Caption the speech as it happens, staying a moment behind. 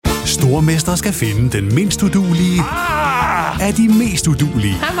Stormester skal finde den mindst uduelige af de mest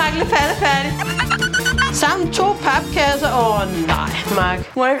uduelige. Hej, Mark. Færdig. Sammen 2 papkasser. Nej,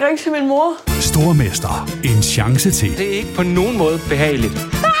 Mark. Må jeg ikke ringe til min mor? Stormester. En chance til. Det er ikke på nogen måde behageligt. Nej.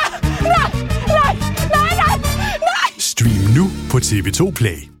 Stream nu på TV2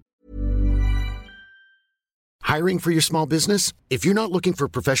 Play. Hiring for your small business? If you're not looking for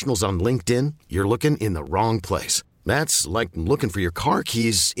professionals on LinkedIn, you're looking in the wrong place. That's like looking for your car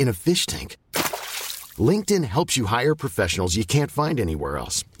keys in a fish tank. LinkedIn helps you hire professionals you can't find anywhere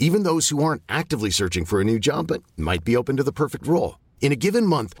else, even those who aren't actively searching for a new job but might be open to the perfect role. In a given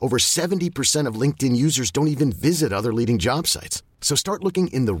month, over 70% of LinkedIn users don't even visit other leading job sites. So start looking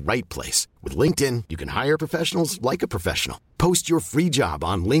in the right place. With LinkedIn, you can hire professionals like a professional. Post your free job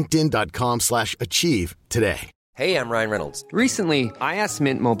on linkedin.com/achieve today. Hey, I'm Ryan Reynolds. Recently, I asked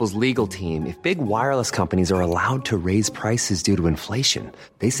Mint Mobile's legal team if big wireless companies are allowed to raise prices due to inflation.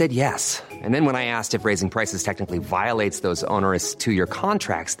 They said yes. And then when I asked if raising prices technically violates those onerous 2-year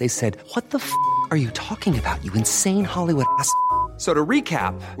contracts, they said, "What the are you talking about, you insane Hollywood ass?" So to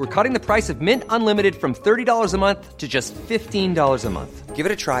recap, we're cutting the price of Mint Unlimited from $30 a month to just $15 a month. Give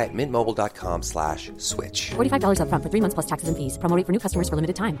it a try at mintmobile.com/switch. $45 up front for 3 months plus taxes and fees. Promo rate for new customers for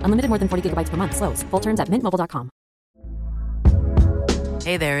limited time. Unlimited more than 40 gigabytes per month. Slows full terms at mintmobile.com.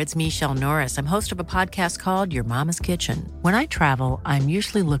 Hey there, it's Michelle Norris. I'm host of a podcast called Your Mama's Kitchen. When I travel, I'm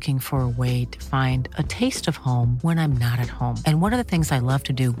usually looking for a way to find a taste of home when I'm not at home. And one of the things I love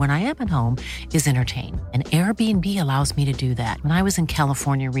to do when I am at home is entertain. And Airbnb allows me to do that. When I was in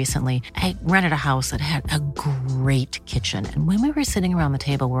California recently, I rented a house that had a great kitchen. And when we were sitting around the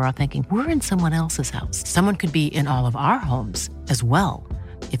table, we were all thinking, we're in someone else's house. Someone could be in all of our homes as well.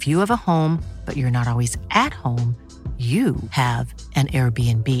 If you have a home, but you're not always at home, you have an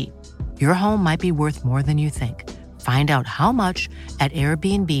Airbnb. Your home might be worth more than you think. Find out how much at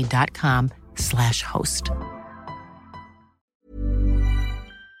airbnb.com/host.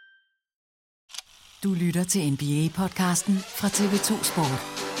 Du lytter til NBA-podcasten fra TV2 Sport.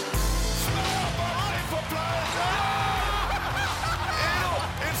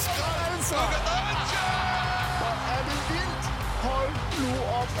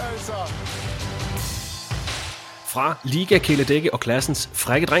 Fra Liga, Kæledække og klassens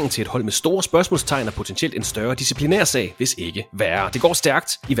frække dreng til et hold med store spørgsmålstegn og potentielt en større disciplinær sag, hvis ikke værre. Det går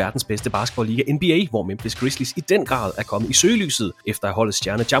stærkt i verdens bedste basketballliga NBA, hvor Memphis Grizzlies i den grad er kommet i søgelyset, efter at holdets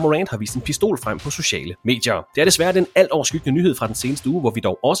stjerne Ja Morant har vist en pistol frem på sociale medier. Det er desværre den alt overskyggende nyhed fra den seneste uge, hvor vi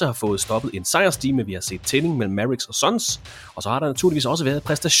dog også har fået stoppet en sejrstime. Vi har set tænding mellem Mavericks og Suns, og så har der naturligvis også været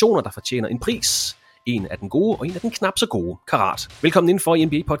præstationer, der fortjener en pris. En af den gode og en af den knap så gode karat. Velkommen indenfor i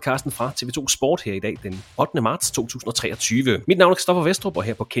NBA-podcasten fra TV2 Sport her i dag, den 8. marts 2023. Mit navn er Christoffer Vestrup, og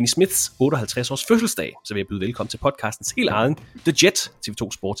her på Kenny Smiths 58-års fødselsdag, så vil jeg byde velkommen til podcastens helt egen The Jet,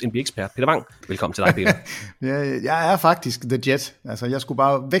 TV2 Sports NBA-ekspert Peter Wang. Velkommen til dig, Peter. Ja, jeg er faktisk The Jet. Altså, jeg skulle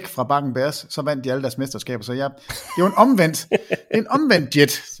bare væk fra Bakken Bears, så vandt de alle deres mesterskaber, så det er jo en omvendt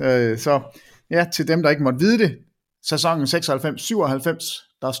Jet. Så ja, til dem, der ikke måtte vide det, sæsonen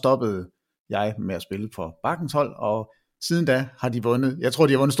 96-97, der stoppede jeg med at spille for Bakkens hold, og siden da har de vundet, jeg tror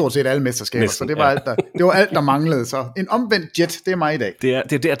de har vundet stort set alle mesterskaber, næsten, så det var alt der manglede, så en omvendt Jet, det er mig i dag. Det er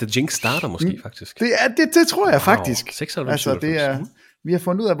der, The Jinx starter måske faktisk. Det tror jeg faktisk. 96, altså det er, vi har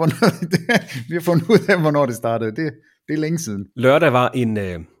fundet ud af, hvornår det startede, det er længe siden. Lørdag var en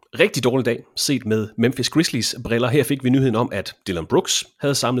rigtig dårlig dag, set med Memphis Grizzlies briller. Her fik vi nyheden om, at Dillon Brooks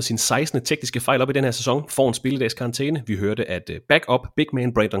havde samlet sin 16. tekniske fejl op i den her sæson for en spilledags karantæne. Vi hørte, at backup big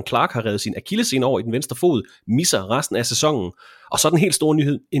man Brandon Clark har reddet sin akillescene over i den venstre fod, misser resten af sæsonen. Og så den helt store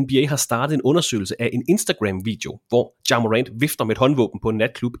nyhed, NBA har startet en undersøgelse af en Instagram-video, hvor Ja Morant vifter med et håndvåben på en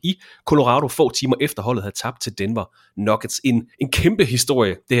natklub i Colorado få timer efter holdet havde tabt til Denver Nuggets. En kæmpe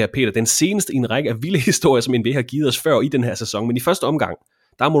historie, det her, Peter. Den seneste i en række af vilde historier, som NBA har givet os før i den her sæson. Men i første omgang,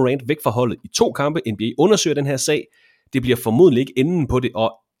 der er Morant væk fra holdet i 2 kampe. NBA undersøger den her sag. Det bliver formodentlig ikke enden på det,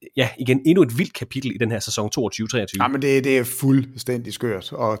 og ja, igen, endnu et vildt kapitel i den her sæson 22-23. Ja, men det er fuldstændig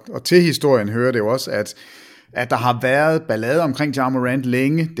skørt. Og til historien hører det jo også, at der har været ballade omkring Ja Morant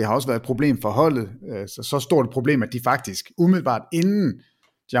længe. Det har også været et problem for holdet. Så stort et problem, at de faktisk umiddelbart inden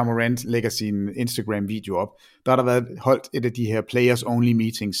Ja Morant lægger sin Instagram-video op, der har der været holdt et af de her players only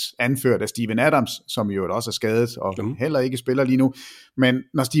meetings, anført af Steven Adams, som jo også er skadet og heller ikke spiller lige nu. Men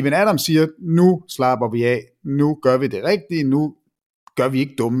når Steven Adams siger, nu slapper vi af, nu gør vi det rigtige, nu gør vi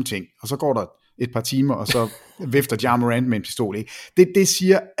ikke dumme ting, og så går der et par timer, og så vifter Ja Morant med en pistol. Ikke? Det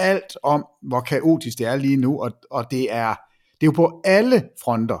siger alt om, hvor kaotisk det er lige nu, og det er jo på alle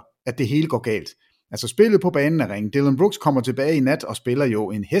fronter, at det hele går galt. Altså spillet på banen er ringe. Dillon Brooks kommer tilbage i nat og spiller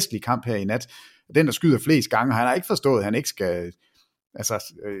jo en hæslig kamp her i nat. Den, der skyder flest gange, han har ikke forstået, at han ikke skal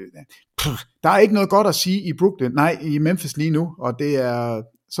der er ikke noget godt at sige i Memphis lige nu, og det er,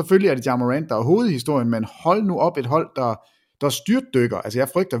 selvfølgelig er det Ja Morant, der er hovedhistorien, men hold nu op et hold, der styrtdykker. Altså jeg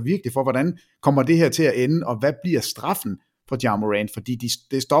frygter virkelig for, hvordan kommer det her til at ende, og hvad bliver straffen for Ja Morant, fordi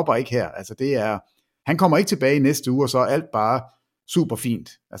det stopper ikke her. Altså han kommer ikke tilbage i næste uge, og så er alt bare super fint.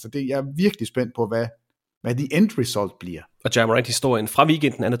 Altså jeg er virkelig spændt på, hvad the end result bliver. Og Ja Morant-historien fra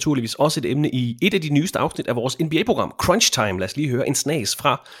weekenden er naturligvis også et emne i et af de nyeste afsnit af vores NBA-program, Crunch Time. Lad os lige høre en snas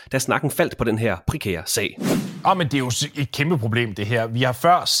fra, da snakken faldt på den her prekære sag. Men det er jo et kæmpe problem, det her. Vi har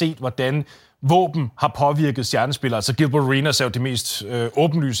før set, hvordan våben har påvirket stjernespillere. Altså Gilbert Arenas er jo det mest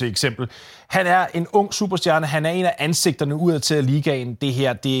åbenlyse eksempel. Han er en ung superstjerne. Han er en af ansigterne udad til ligaen. Det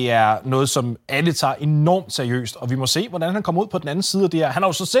her, det er noget, som alle tager enormt seriøst. Og vi må se, hvordan han kommer ud på den anden side af det her. Han har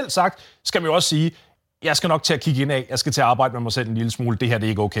jo så selv sagt, skal man jo også sige, jeg skal nok til at kigge ind af. Jeg skal til at arbejde med mig selv en lille smule. Det her, det er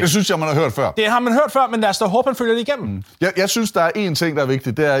ikke okay. Det synes jeg, man har hørt før. Det har man hørt før, men lad os da håbe, han følger det igennem. Jeg synes, der er én ting, der er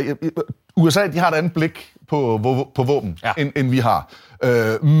vigtigt. Det er, USA, de har et andet blik på våben, end vi har.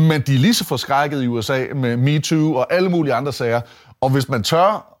 Men de er lige så forskrækket i USA med MeToo og alle mulige andre sager. Og hvis man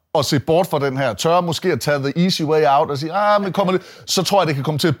tør at se bort fra den her, tør måske at tage the easy way out og sige, men kommer det, så tror jeg, det kan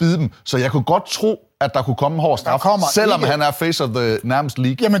komme til at bide dem. Så jeg kunne godt tro, at der kunne komme en hård straf, selvom han er face of the nærmest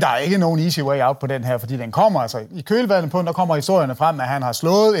league. Jamen, der er ikke nogen easy way out på den her, fordi den kommer altså i kølvandet på den, der kommer historierne frem, at han har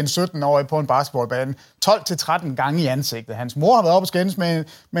slået en 17-årig på en basketballbane 12-13 gange i ansigtet. Hans mor har været oppe og skændes med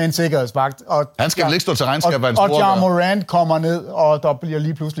en sikkerhedsvagt. Han skal vel ikke stå til regnskab, hvad hans mor gør. Og Ja Morant kommer ned, og der bliver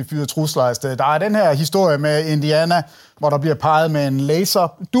lige pludselig fyret trusler af sted. Der er den her historie med Indiana, hvor der bliver peget med en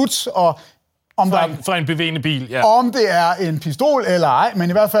laserduts, og fra en bevægende bil, ja. Om det er en pistol eller ej, men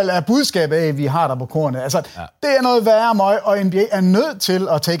i hvert fald er budskabet af, at vi har der på kornet. Altså, det er noget værre møg, og NBA er nødt til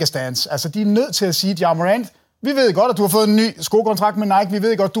at take a stance. Altså, de er nødt til at sige, Ja Morant, vi ved godt, at du har fået en ny skokontrakt med Nike, vi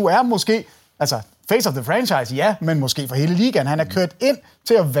ved godt, du er måske, face of the franchise, ja, men måske for hele ligaen. Han er kørt ind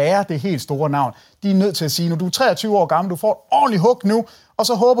til at være det helt store navn. De er nødt til at sige, når du er 23 år gammel, du får et ordentligt hug nu, og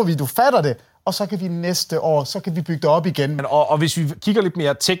så håber vi, du fatter det. Og så kan vi næste år, så kan vi bygge det op igen. Og hvis vi kigger lidt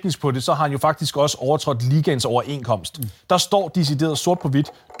mere teknisk på det, så har han jo faktisk også overtrådt ligaens overenkomst. Der står decideret sort på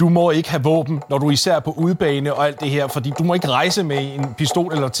hvidt, du må ikke have våben, når du især er på udebane og alt det her, fordi du må ikke rejse med en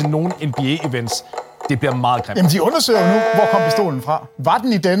pistol eller til nogen NBA-events. Det bliver meget grimt. Jamen, de undersøger nu, hvor kom pistolen fra. Var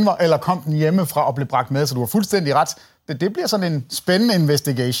den i Denver, eller kom den hjemmefra og blev bragt med, så du har fuldstændig ret. Det bliver sådan en spændende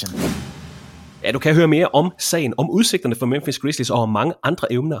investigation. Ja, du kan høre mere om sagen, om udsigterne for Memphis Grizzlies og om mange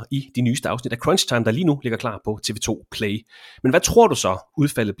andre emner i de nyeste afsnit af Crunch Time, der lige nu ligger klar på TV2 Play. Men hvad tror du så,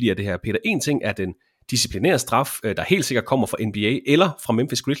 udfaldet bliver det her, Peter? En ting er den disciplinære straf, der helt sikkert kommer fra NBA eller fra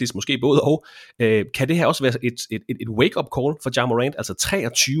Memphis Grizzlies, måske både og. Kan det her også være et wake-up call for Ja Morant? Altså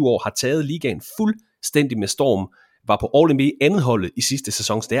 23 år har taget ligaen fuldstændig med storm, var på All-NBA andet-holdet i sidste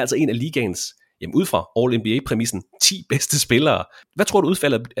sæson. Så det er altså en af ligaens, ud fra All-NBA-præmissen, 10 bedste spillere. Hvad tror du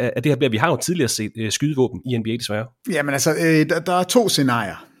udfaldet af det her bliver? Vi har jo tidligere set skydevåben i NBA desværre. Jamen altså, der er 2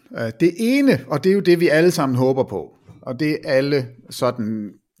 scenarier. Det ene, og det er jo det, vi alle sammen håber på, og det alle sådan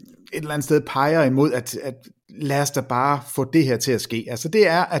et eller andet sted peger imod, at lad os da bare få det her til at ske. Altså det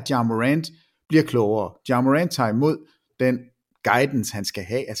er, at Ja Morant bliver klogere. Ja Morant tager imod den guidance, han skal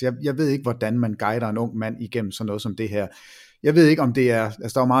have. Altså jeg ved ikke, hvordan man guider en ung mand igennem sådan noget som det her. Jeg ved ikke, om det er,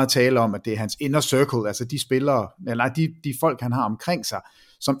 altså der er meget tale om, at det er hans inner circle, altså de spillere, eller de folk, han har omkring sig,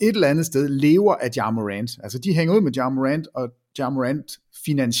 som et eller andet sted lever af Ja Morant. Altså de hænger ud med Ja Morant, og Ja Morant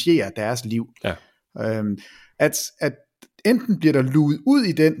finansierer deres liv. Ja. At enten bliver der luet ud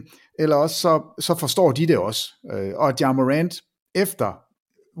i den, eller også så forstår de det også. Og at Ja Morant efter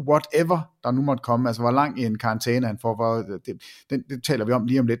whatever der nu måtte komme, altså hvor lang i en karantæne han får, det taler vi om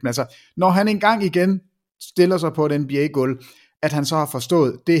lige om lidt, men altså når han engang igen stiller sig på et NBA-gulv, at han så har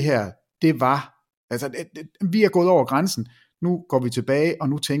forstået, det her, det var, altså vi er gået over grænsen, nu går vi tilbage, og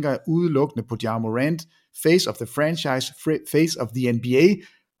nu tænker jeg udelukkende på Ja Morant, face of the franchise, face of the NBA,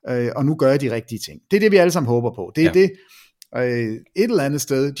 og nu gør jeg de rigtige ting. Det er det, vi alle sammen håber på. Det er det, et eller andet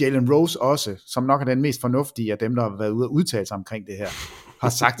sted, Jalen Rose også, som nok er den mest fornuftige af dem, der har været ude og udtale sig omkring det her, har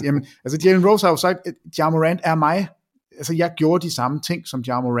sagt, jamen, altså Jalen Rose har jo sagt, at Ja Morant er mig, altså jeg gjorde de samme ting, som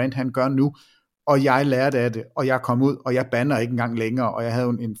Ja Morant han gør nu, og jeg lærte af det, og jeg kom ud, og jeg bander ikke engang længere, og jeg havde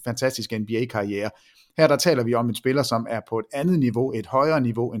en fantastisk NBA-karriere. Her der taler vi om en spiller, som er på et andet niveau, et højere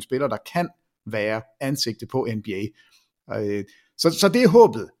niveau, en spiller, der kan være ansigtet på NBA. Så det er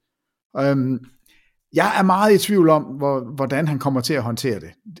håbet. Jeg er meget i tvivl om, hvordan han kommer til at håndtere det.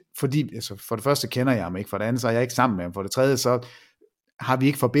 Fordi altså, for det første kender jeg ham ikke, for det andet så er jeg ikke sammen med ham, for det tredje så har vi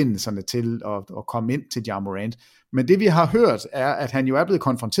ikke forbindelserne til at komme ind til Ja Morant. Men det vi har hørt er, at han jo er blevet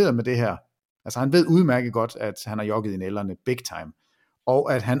konfronteret med det her. Altså han ved udmærket godt, at han har jogget i nælderne big time,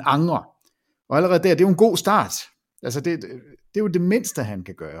 og at han angrer. Og allerede der, det er jo en god start. Altså, det er jo det mindste, han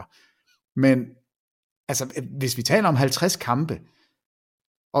kan gøre. Men altså, hvis vi taler om 50 kampe,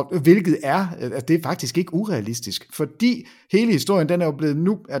 og hvilket at det er faktisk ikke urealistisk, fordi hele historien, den er jo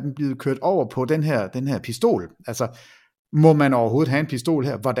blevet kørt over på den her pistol. Altså, må man overhovedet have en pistol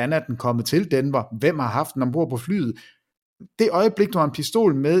her? Hvordan er den kommet til Denver? Hvem har haft den ombord på flyet? Det øjeblik, du har en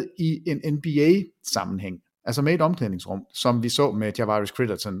pistol med i en NBA-sammenhæng, altså med et omklædningsrum, som vi så med Javaris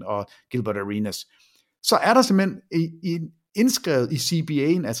Critterton og Gilbert Arenas, så er der simpelthen indskrevet i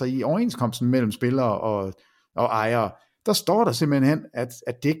CBA'en, altså i overenskomsten mellem spillere og ejere, der står der simpelthen,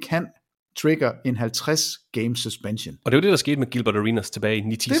 at det kan trigger en 50 game suspension. Og det var det, der skete med Gilbert Arenas tilbage i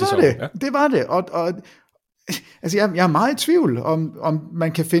 9-10 sæsonen. Det var det. Og altså, jeg er meget i tvivl, om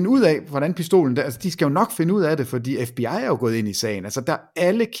man kan finde ud af, hvordan pistolen, altså de skal jo nok finde ud af det, fordi FBI er jo gået ind i sagen. Altså, der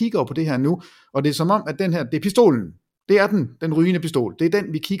alle kigger på det her nu, og det er som om, at den her, det er pistolen. Det er den rygende pistol. Det er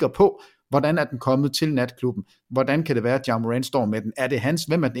den, vi kigger på. Hvordan er den kommet til natklubben? Hvordan kan det være, at Ja Morant står med den? Er det hans?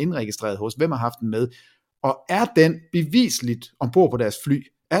 Hvem er den indregistreret hos? Hvem har haft den med? Og er den bevisligt ombord på deres fly?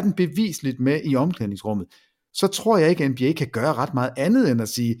 Er den bevisligt med i omklædningsrummet? Så tror jeg ikke, at NBA kan gøre ret meget andet end at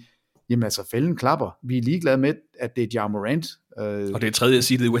sige, jamen altså, fælden klapper. Vi er ligeglade med, at det er Ja Morant. Og det er tredje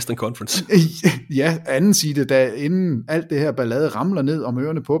seedet i Western Conference. Ja, anden seedet, da inden alt det her ballade ramler ned om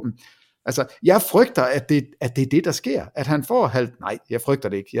ørerne på dem. Altså, jeg frygter, at det er det, der sker. At han får nej, jeg frygter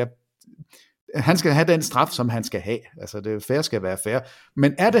det ikke. Han skal have den straf, som han skal have. Altså, det fair skal være fair.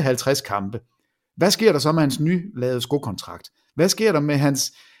 Men er det 50 kampe? Hvad sker der så med hans nylavede skokontrakt? Hvad sker der med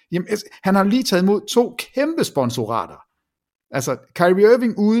hans... Jamen, han har lige taget imod 2 kæmpe sponsorater. Altså, Kyrie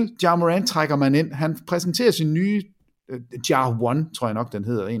Irving ude, Ja Morant trækker man ind. Han præsenterer sin nye Ja One, tror jeg nok, den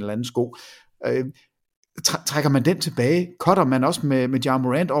hedder, en eller anden sko. Trækker man den tilbage? Cutter man også med Ja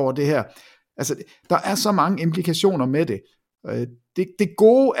Morant over det her? Altså, der er så mange implikationer med det. Det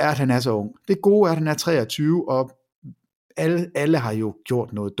gode er, at han er så ung. Det gode er, at han er 23, og alle har jo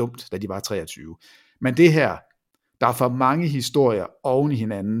gjort noget dumt, da de var 23. Men det her, der er for mange historier oven i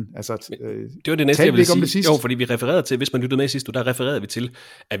hinanden. Altså, det var det næste, jeg ville sige. Jo, fordi vi refererede til, hvis man lyttede med sidst, der refererede vi til,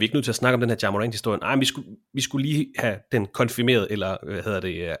 at vi ikke nødt til at snakke om den her Ja Morant-historie. Nej, vi skulle lige have den konfirmeret, eller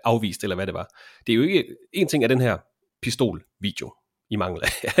afvist, eller hvad det var. Det er jo ikke, en ting af den her pistolvideo, i mangel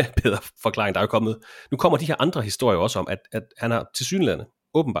af bedre forklaring, der er jo kommet. Nu kommer de her andre historier også om, at han har tilsyneladende,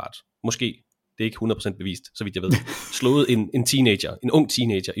 åbenbart, måske, det er ikke 100% bevist, så vidt jeg ved, slået en ung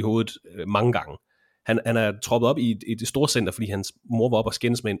teenager i hovedet mange gange. Han er troppet op i et stort center, fordi hans mor var op og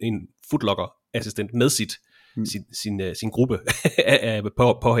skændes med en footlocker-assistent med sin gruppe af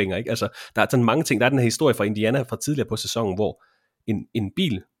påhænger. Ikke? Altså, der er sådan mange ting. Der er den her historie fra Indiana fra tidligere på sæsonen, hvor en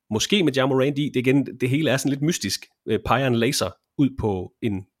bil, måske med Ja Morant i, det hele er sådan lidt mystisk, peger en laser ud på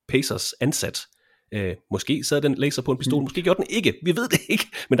en Pacers ansat. Måske sad den laser på en pistol, måske gjorde den ikke, vi ved det ikke,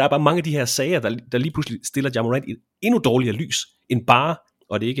 men der er bare mange af de her sager, der lige pludselig stiller Ja Morant i et endnu dårligere lys, end bare,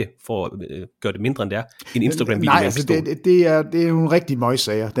 og det er ikke for at gøre det mindre end det er, en Instagram-video med en pistol. Nej, altså det er jo en rigtig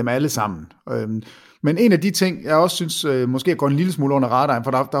møgsager, dem alle sammen. Men en af de ting, jeg også synes, måske går en lille smule under radaren,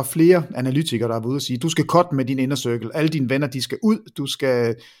 for der er flere analytikere, der er ude og sige, du skal cutte med din inner circle, alle dine venner, de skal ud,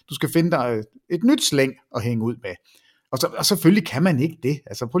 du skal finde dig et nyt slæng at hænge ud med. Og selvfølgelig kan man ikke det.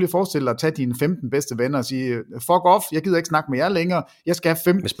 Altså prøv lige at forestille dig at tage dine 15 bedste venner og sige, fuck off, jeg gider ikke snakke med jer længere, jeg skal have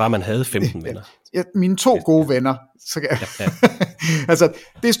 15. Hvis bare man havde 15 venner. Mine 2 gode venner. Så kan ja. Altså,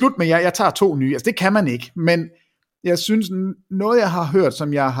 det er slut med jer, jeg tager 2 nye. Altså det kan man ikke, men jeg synes, noget jeg har hørt,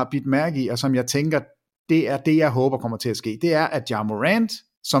 som jeg har bidt mærke i, og som jeg tænker, det er det, jeg håber kommer til at ske, det er, at Ja Morant,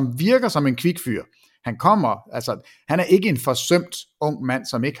 som virker som en kvikfyr, han er ikke en forsømt ung mand,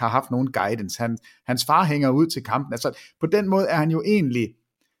 som ikke har haft nogen guidance. Hans far hænger ud til kampen. Altså, på den måde er han jo egentlig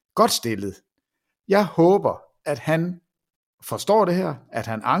godt stillet. Jeg håber, at han forstår det her, at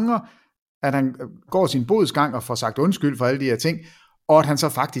han angrer, at han går sin bodsgang og får sagt undskyld for alle de her ting, og at han så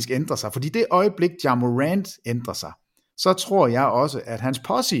faktisk ændrer sig. Fordi det øjeblik, Ja Morant ændrer sig, så tror jeg også, at hans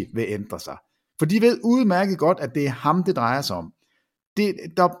posse vil ændre sig. For de ved udmærket godt, at det er ham, det drejer sig om.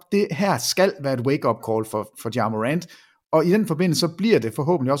 Det her skal være et wake-up call for Ja Morant, og i den forbindelse så bliver det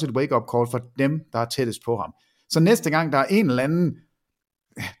forhåbentlig også et wake-up call for dem, der er tættest på ham. Så næste gang der er en eller anden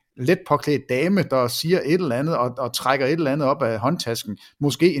let påklædt dame, der siger et eller andet og trækker et eller andet op af håndtasken,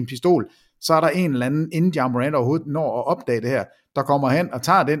 måske en pistol, så er der en eller anden, inden Ja Morant overhovedet når at opdage det her, der kommer hen og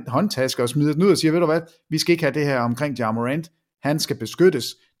tager den håndtaske og smider den ud og siger, ved du hvad, vi skal ikke have det her omkring Ja Morant, han skal beskyttes,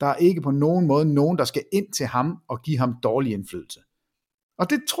 der er ikke på nogen måde nogen, der skal ind til ham og give ham dårlig indflydelse. Og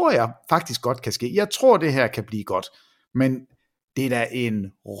det tror jeg faktisk godt kan ske. Jeg tror, det her kan blive godt. Men det er da en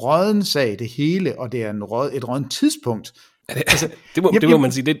rådden sag, det hele, og det er et rådden tidspunkt. Altså, det må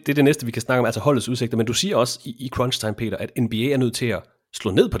man sige, det er det næste, vi kan snakke om, altså holdets udsigter. Men du siger også i crunch time, Peter, at NBA er nødt til at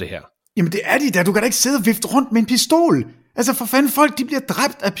slå ned på det her. Jamen det er de da. Du kan da ikke sidde og vifte rundt med en pistol. Altså for fanden, folk de bliver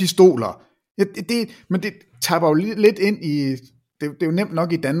dræbt af pistoler. Men det tapper jo lidt ind i... Det er jo nemt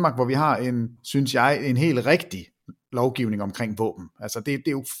nok i Danmark, hvor vi har en helt rigtig lovgivning omkring våben. Altså det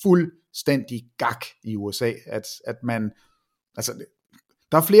er jo fuldstændig gak i USA, at man... Altså,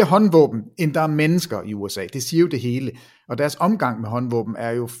 der er flere håndvåben, end der er mennesker i USA. Det siger jo det hele. Og deres omgang med håndvåben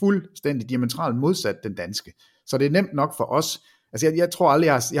er jo fuldstændig diametralt modsat den danske. Så det er nemt nok for os. Altså jeg tror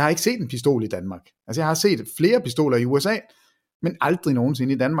aldrig, jeg har ikke set en pistol i Danmark. Altså jeg har set flere pistoler i USA, men aldrig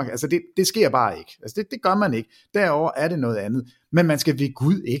nogensinde i Danmark. Altså det sker bare ikke. Altså det gør man ikke. Derover er det noget andet. Men man skal ved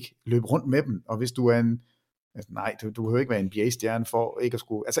Gud ikke løbe rundt med dem. Og hvis du er en... Altså, nej, du behøver ikke være en NBA-stjerne for ikke at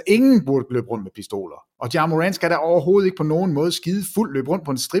skulle... Altså ingen burde løbe rundt med pistoler. Og Ja Morant skal da overhovedet ikke på nogen måde skide fuldt løbe rundt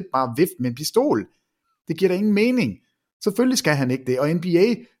på en strip, bare vift med en pistol. Det giver da ingen mening. Selvfølgelig skal han ikke det. Og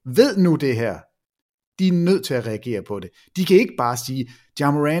NBA ved nu det her. De er nødt til at reagere på det. De kan ikke bare sige,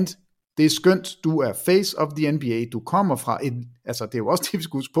 Ja Morant, det er skønt, du er face of the NBA, du kommer fra et... Altså, det er jo også det, vi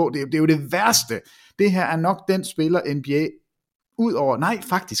skal huske på. Det er jo det værste. Det her er nok den spiller NBA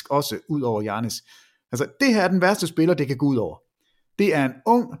faktisk også ud over Giannis. Altså, det her er den værste spiller, det kan gå ud over. Det er en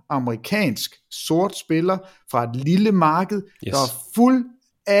ung, amerikansk, sort spiller fra et lille marked, der er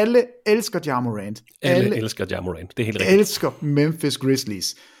alle elsker Ja Morant. Alle elsker Ja Morant, det er helt rigtigt. Elsker Memphis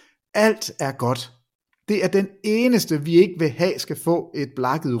Grizzlies. Alt er godt. Det er den eneste, vi ikke vil have, skal få et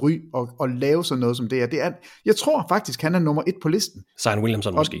blakket ry og lave sådan noget som det her. Jeg tror faktisk, han er nummer 1 på listen. Zion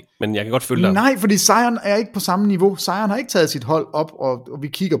Williamson måske, men jeg kan godt følge dig. Nej, fordi Zion er ikke på samme niveau. Zion har ikke taget sit hold op, og vi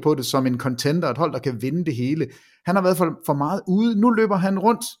kigger på det som en contender, et hold, der kan vinde det hele. Han har været for meget ude. Nu løber han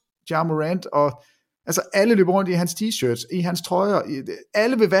rundt, Ja Morant, og altså alle løber rundt i hans t-shirts, i hans trøjer.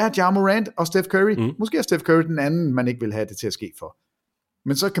 Alle vil være Ja Morant og Steph Curry. Måske er Steph Curry den anden, man ikke vil have det til at ske for.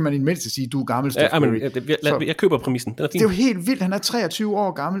 Men så kan man i det mindste sige, du er gammel, Steph Curry. Jeg køber præmissen. Den er fin. Det er jo helt vildt. Han er 23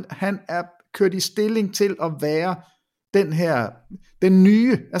 år gammel. Han er kørt i stilling til at være den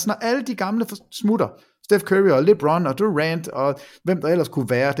nye. Altså når alle de gamle smutter, Steph Curry og LeBron og Durant og hvem der ellers kunne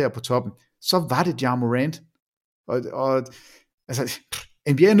være der på toppen, så var det Ja Morant. Og altså,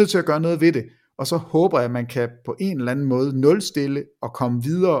 NBA er nødt til at gøre noget ved det. Og så håber jeg, at man kan på en eller anden måde nulstille og komme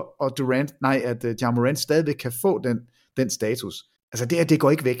videre, og at Ja Morant stadigvæk kan få den status. Altså det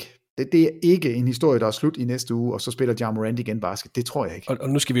går ikke væk. Det er ikke en historie, der er slut i næste uge, og så spiller Ja Morant igen basket. Det tror jeg ikke. Og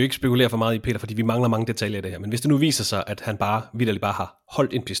nu skal vi jo ikke spekulere for meget i Peter, fordi vi mangler mange detaljer i det her. Men hvis det nu viser sig, at han vitterligt bare har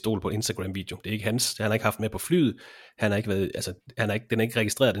holdt en pistol på Instagram-video, det er ikke hans, han har ikke haft med på flyet, han har ikke været, altså, den er ikke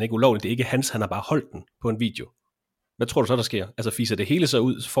registreret, den er ikke ulovlig, det er ikke hans, han har bare holdt den på en video. Hvad tror du så, der sker? Altså fiser det hele så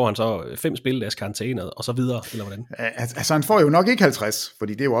ud, får han så 5 spilledags karantæne og så videre, eller hvordan? Altså han får jo nok ikke 50,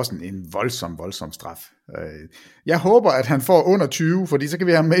 fordi det er jo også en voldsom straf. Jeg håber, at han får under 20, fordi så kan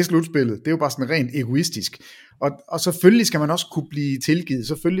vi have med i slutspillet. Det er jo bare sådan rent egoistisk. Og selvfølgelig skal man også kunne blive tilgivet.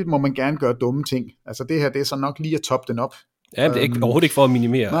 Selvfølgelig må man gerne gøre dumme ting. Altså det her, det er så nok lige at toppe den op. Ja, det er ikke, overhovedet ikke for at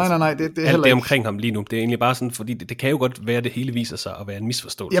minimere. Nej, det er alt det omkring ham lige nu. Det er egentlig bare sådan, fordi det kan jo godt være, at det hele viser sig at være en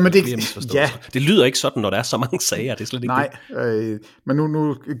misforståelse. Jamen det lyder ikke sådan, når der er så mange sager. Det er slet ikke det. Men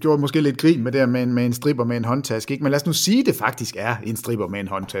nu gjorde jeg måske lidt grin med det med en stripper med en håndtaske. Ikke? Men lad os nu sige, det faktisk er en stripper med en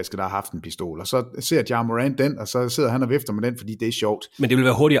håndtaske, der har haft en pistol. Og så ser Ja Morant den, og så sidder han og vifter med den, fordi det er sjovt. Men det ville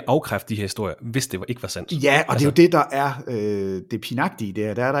være hurtigt at afkræfte de her historier, hvis det ikke var sandt. Ja, og det er jo det, der er det pinagtige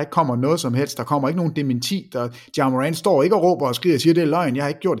der. Der ikke kommer noget som helst. Der kommer ikke nogen dementi. Ja Morant står ikke og råber og skriger og siger, det er løgn, jeg har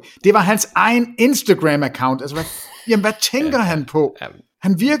ikke gjort det. Det var hans egen Instagram-account. Altså, hvad tænker han på?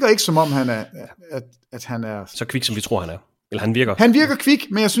 Han virker ikke som om, at han er... Så kvik, som vi tror, han er. Eller han virker... Han virker kvik,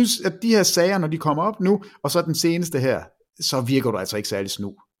 men jeg synes, at de her sager, når de kommer op nu, og så den seneste her, så virker du altså ikke særlig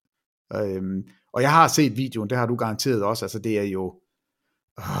snu. Og jeg har set videoen, det har du garanteret også. Altså, det er jo...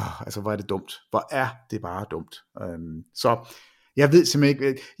 altså, hvor er det dumt. Hvor er det bare dumt. Så jeg ved simpelthen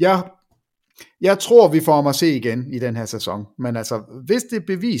ikke... Jeg tror, vi får ham at se igen i den her sæson. Men altså, hvis det er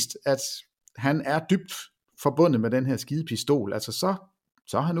bevist, at han er dybt forbundet med den her skide pistol, altså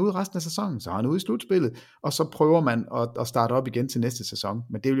så er han ude resten af sæsonen, så er han ude i slutspillet, og så prøver man at starte op igen til næste sæson.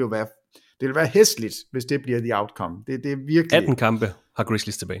 Men det vil være hæsligt, hvis det bliver the outcome. Det er virkelig... 18 kampe har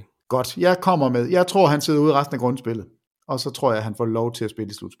Grizzlies tilbage. Godt, jeg kommer med. Jeg tror, han sidder ude resten af grundspillet, og så tror jeg, han får lov til at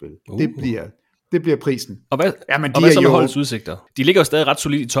spille i slutspillet. Det bliver prisen. Og hvad så med holdets udsigter? De ligger jo stadig ret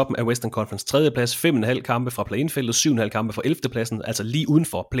solidt i toppen af Western Conference. 3. plads, 5,5 kampe fra play-in-feltet, 7,5 kampe fra 11. pladsen, altså lige uden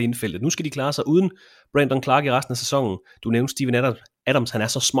for play-in-feltet. Nu skal de klare sig uden Brandon Clark i resten af sæsonen. Du nævnte Steven Adams, han er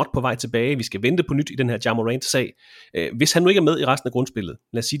så småt på vej tilbage. Vi skal vente på nyt i den her Ja Morant-sag. Hvis han nu ikke er med i resten af grundspillet,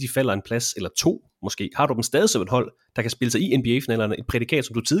 lad os sige, de falder en plads eller 2 måske. Har du dem stadig som et hold, der kan spille sig i NBA-finalerne, et prædikat,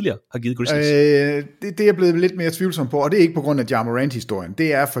 som du tidligere har givet Grizzlies? Det er jeg blevet lidt mere tvivlsom på, og det er ikke på grund af Ja Morant-historien.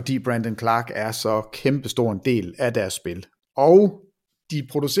 Det er, fordi Brandon Clark er så kæmpestor en del af deres spil. Og de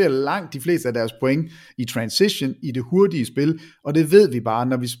producerer langt de fleste af deres point i transition, i det hurtige spil, og det ved vi bare,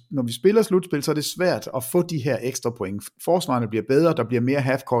 når vi spiller slutspil, så er det svært at få de her ekstra point. Forsvarerne bliver bedre, der bliver mere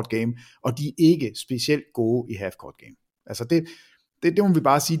half-court game, og de er ikke specielt gode i half-court game. Altså det må vi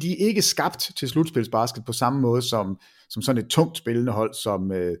bare sige, de er ikke skabt til slutspilsbasket på samme måde som sådan et tungt spillende hold, som,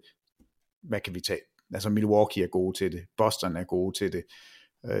 hvad kan vi tage? Altså Milwaukee er gode til det, Boston er gode til det,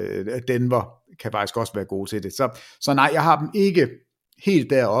 Denver kan faktisk også være gode til det. Så nej, jeg har dem ikke helt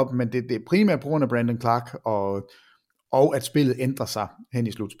deroppe, men det er primært på grund af Brandon Clark, og at spillet ændrer sig hen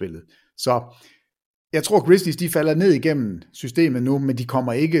i slutspillet. Så jeg tror, Grizzlies de falder ned igennem systemet nu, men de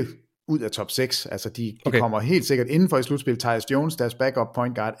kommer ikke ud af top 6. Altså de kommer helt sikkert indenfor i slutspil. Tyus Jones, deres backup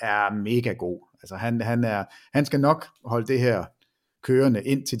point guard, er mega god. Altså han skal nok holde det her kørende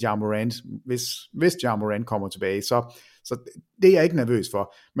ind til Ja Morant, hvis Ja Morant kommer tilbage. Så det er jeg ikke nervøs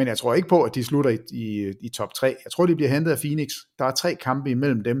for. Men jeg tror ikke på, at de slutter i top 3. Jeg tror, de bliver hentet af Phoenix. Der er 3 kampe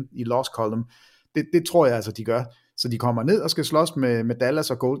imellem dem i loss column. Det tror jeg altså, de gør. Så de kommer ned og skal slås med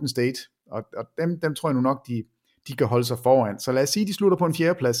Dallas og Golden State. Og dem tror jeg nu nok, de kan holde sig foran. Så lad os sige, de slutter på en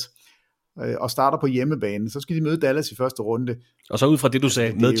 4. plads og starter på hjemmebane. Så skal de møde Dallas i første runde. Og så ud fra det, du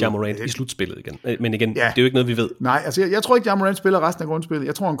sagde, med Ja Morant i slutspillet igen. Men igen, det er jo ikke noget, vi ved. Nej, altså jeg tror ikke, Ja Morant spiller resten af grundspillet.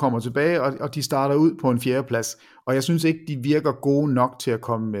 Jeg tror, han kommer tilbage, og de starter ud på en 4. plads. Og jeg synes ikke, de virker gode nok til at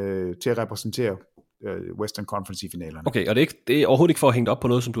komme til at repræsentere Western Conference i finalerne. Okay, og det er overhovedet ikke for at hænge op på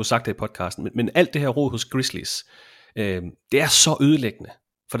noget, som du har sagt her i podcasten, men alt det her rod hos Grizzlies, det er så ødelæggende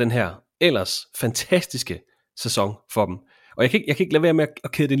for den her ellers fantastiske sæson for dem. Og jeg kan ikke lade være med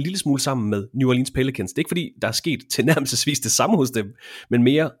at kæde det en lille smule sammen med New Orleans Pelicans. Det er ikke fordi, der er sket tilnærmelsesvis det samme hos dem, men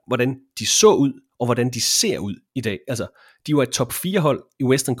mere, hvordan de så ud, og hvordan de ser ud i dag. Altså, de var et top 4 hold i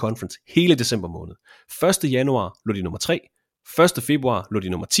Western Conference hele december måned. 1. januar lå de nummer 3, 1. februar lå de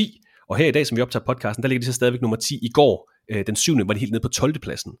nummer 10, og her i dag, som vi optager podcasten, der ligger de så stadigvæk nummer 10 i går. Den 7. var de helt nede på 12.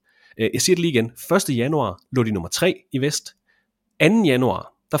 pladsen. Jeg siger det lige igen. 1. januar lå de nummer 3 i vest. 2.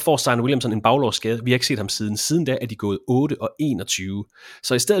 januar, der får Zion Williamson en baglårsskade. Vi har ikke set ham siden. Siden da er de gået 8 og 21.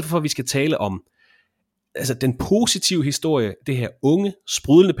 Så i stedet for, at vi skal tale om altså den positive historie, det her unge,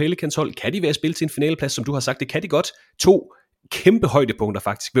 sprudlende Pelicans hold, kan de være spillet til en finaleplads, som du har sagt, det kan de godt. 2 kæmpe højdepunkter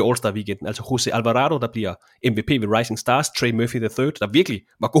faktisk ved All-Star Weekenden. Altså Jose Alvarado, der bliver MVP ved Rising Stars, Trey Murphy III, der virkelig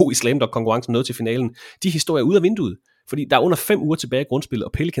var god i slam dunk konkurrencen nået til finalen. De historier er ude af vinduet, fordi der er under 5 uger tilbage i grundspillet,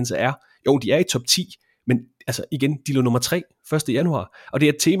 og Pelicans de er i top 10, men altså igen, de lå nummer 3 1. januar, og det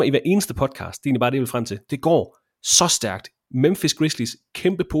er et tema i hver eneste podcast, det er egentlig bare det, jeg vil frem til. Det går så stærkt. Memphis Grizzlies,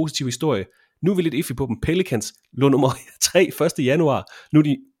 kæmpe positiv historie. Nu er vi lidt iffy på dem. Pelicans lå nummer 3 1. januar. Nu er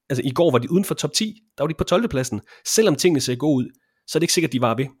de, altså i går var de uden for top 10, der var de på 12. pladsen. Selvom tingene ser gode ud, så er det ikke sikkert, de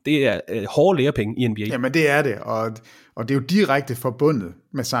var ved. Det er hårde lærepenge i NBA. Jamen det er det, og det er jo direkte forbundet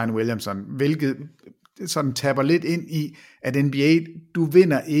med Zion Williamson, hvilket sådan tapper lidt ind i, at NBA, du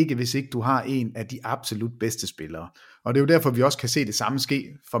vinder ikke, hvis ikke du har en af de absolut bedste spillere. Og det er jo derfor, vi også kan se det samme ske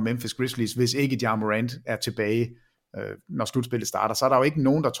for Memphis Grizzlies, hvis ikke Ja Morant er tilbage, når slutspillet starter. Så er der jo ikke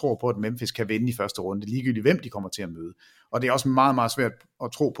nogen, der tror på, at Memphis kan vinde i første runde, ligegyldigt hvem de kommer til at møde. Og det er også meget, meget svært at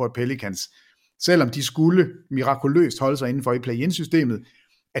tro på, at Pelicans, selvom de skulle mirakuløst holde sig inden for i play-in-systemet,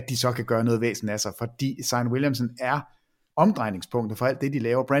 at de så kan gøre noget væsen af sig, fordi Zion Williamson er omdrejningspunkter for alt det, de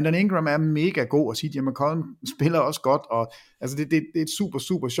laver. Brandon Ingram er mega god, og CJ McCollum spiller også godt, og altså det er et super,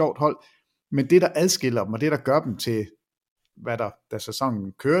 super sjovt hold, men det, der adskiller dem, og det, der gør dem til, da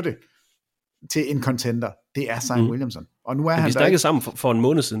sæsonen kørte, til en contender, det er Zion Williamson. Og nu er han vi snakkede sammen for en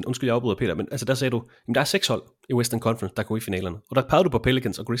måned siden, undskyld jeg afbryder Peter, men altså der sagde du, jamen der er 6 hold i Western Conference, der går i finalerne, og der pegede du på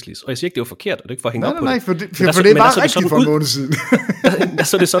Pelicans og Grizzlies, og jeg siger ikke, det var forkert, og det er ikke for at hænge op på det. For det var rigtigt for en måned siden. Der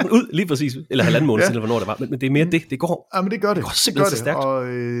så det sådan ud, lige præcis, eller halvanden måned siden, eller hvornår det var, men det er mere det går. Ja, men det gør det. Det går simpelthen så stærkt. Og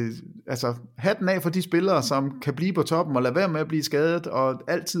altså, hatten af for de spillere, som kan blive på toppen, og lade være med at blive skadet, og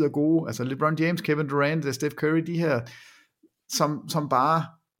altid er gode, altså LeBron James, Kevin Durant, Steph Curry, de her, som bare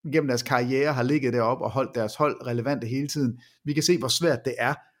gennem deres karriere har ligget deroppe og holdt deres hold relevante hele tiden. Vi kan se, hvor svært det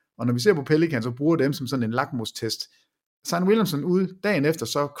er. Og når vi ser på Pelicans og bruger dem som sådan en lakmustest, Zion Williamson ude dagen efter,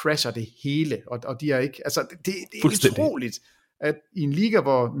 så crasher det hele. Og de er ikke, altså det er utroligt, at i en liga,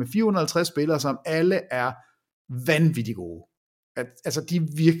 hvor med 450 spillere, som alle er vanvittigt gode. Altså de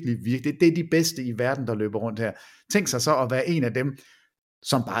er virkelig, det er de bedste i verden, der løber rundt her. Tænk sig så at være en af dem,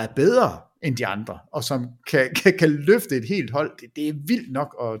 som bare er bedre end de andre, og som kan løfte et helt hold. Det er vildt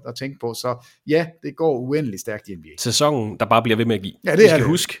nok at tænke på, så ja, det går uendeligt stærkt i NBA. Sæsonen, der bare bliver ved med at give. Ja, det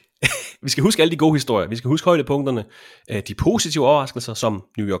er vi skal huske alle de gode historier, vi skal huske højdepunkterne, de positive overraskelser, som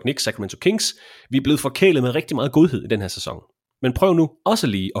New York Knicks, Sacramento Kings. Vi er blevet forkælet med rigtig meget godhed i den her sæson. Men prøv nu også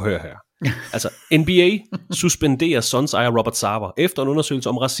lige at høre her. Altså, NBA suspenderer Suns ejer Robert Sarver efter en undersøgelse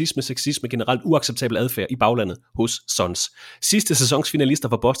om racisme, sexisme, generelt uacceptabel adfærd i baglandet hos Suns. Sidste sæsons finalister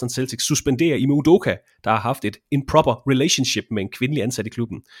for Boston Celtics suspenderer Ime Udoka, der har haft et improper relationship med en kvindelig ansat i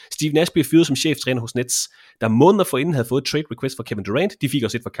klubben. Steve Nash bliver fyret som cheftræner hos Nets, der måneder forinden havde fået et trade request fra Kevin Durant. De fik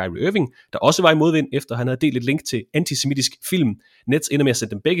også et fra Kyrie Irving, der også var i modvind, efter han havde delt et link til antisemitisk film. Nets ender med at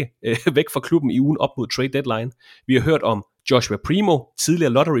sende dem begge væk fra klubben i ugen op mod trade deadline. Vi har hørt om Joshua Primo,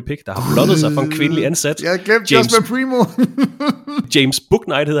 tidligere lottery pick, der har blottet sig for en kvindelig ansat. Jeg har glemt Joshua Primo. James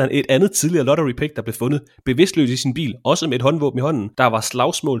Bouknight hedder han, et andet tidligere lottery pick, der blev fundet bevidstløs i sin bil, også med et håndvåben i hånden. Der var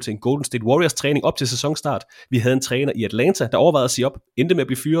slagsmål til en Golden State Warriors træning op til sæsonstart. Vi havde en træner i Atlanta, der overvejede at sige op, endte med at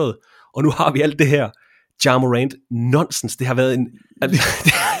blive fyret. Og nu har vi alt det her Ja Morant nonsens. Det har været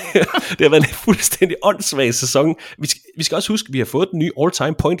en fuldstændig åndssvag sæson. Vi skal også huske, at vi har fået den nye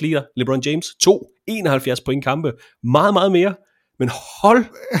all-time point leader, LeBron James, 71 point kampe. Meget, meget mere. Men hold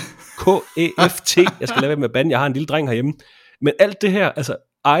KFT. Jeg skal lade være med at bande. Jeg har en lille dreng herhjemme. Men alt det her, altså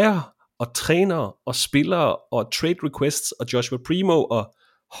ejere og trænere og spillere og trade requests og Joshua Primo og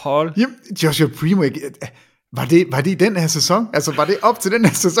hold. Jamen, Joshua Primo, var det i den her sæson? Altså, var det op til den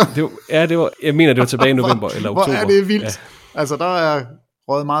her sæson? Jeg mener, det var tilbage i november eller oktober. Hvor er det vildt. Ja. Altså, der er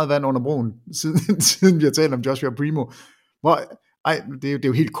røget meget vand under broen, siden vi har talt om Joshua Primo. Det er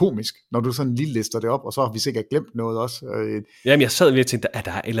jo helt komisk, når du sådan lige lister det op, og så har vi sikkert glemt noget også. Jamen, jeg sad ved at tænke, at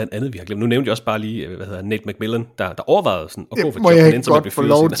der er et eller andet, vi har glemt. Nu nævnte jeg også bare lige, Nate McMillan, der overvejede sådan at gå for job. Må jeg ikke godt få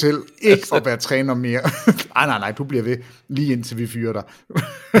lov til ikke at være træner mere? nej, du bliver ved, lige indtil vi fyrer dig.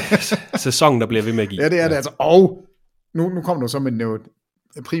 Sæsonen, der bliver ved med at give. Ja, det er det altså. Og nu kommer du så med noget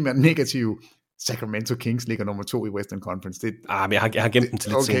primært negativt. Sacramento Kings ligger nummer 2 i Western Conference. Men jeg har gemt den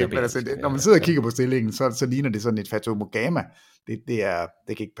til lidt senere. Men altså, når man sidder og kigger på stillingen, så ligner det sådan et fatamorgana. Det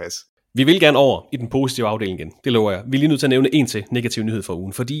kan ikke passe. Vi vil gerne over i den positive afdeling igen. Det lover jeg. Vi er lige nødt til at nævne en til negativ nyhed for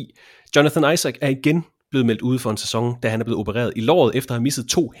ugen, fordi Jonathan Isaac er igen blevet meldt ude for en sæson, da han er blevet opereret i låret, efter at have misset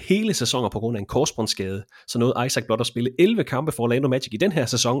 2 hele sæsoner på grund af en korsbåndsskade. Så nåede Isaac blot at spille 11 kampe for Orlando Magic i den her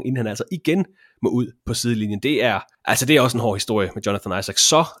sæson, inden han altså igen må ud på sidelinjen. Det er også en hård historie med Jonathan Isaac.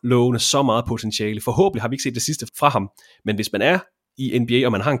 Så lovende, så meget potentiale. Forhåbentlig har vi ikke set det sidste fra ham. Men hvis man er i NBA,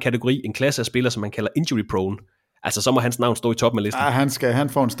 og man har en kategori, en klasse af spillere, som man kalder injury prone, altså så må hans navn stå i toppen af listen. Han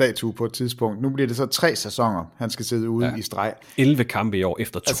får en statue på et tidspunkt. Nu bliver det så 3 sæsoner, han skal sidde ude i streg. 11 kampe i år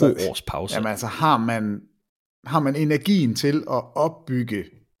efter 2 års pause. Jamen altså, har man energien til at opbygge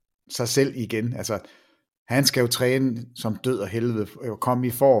sig selv igen? Altså, han skal jo træne som død og helvede, og komme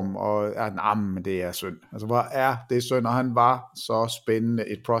i form, og men det er synd. Altså, hvor er det synd, og han var så spændende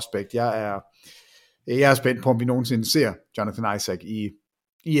et prospect. Jeg er spændt på, om vi nogensinde ser Jonathan Isaac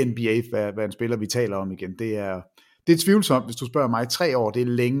i NBA, hvad en spiller vi taler om igen. Det er tvivlsomt, hvis du spørger mig. 3 år, det er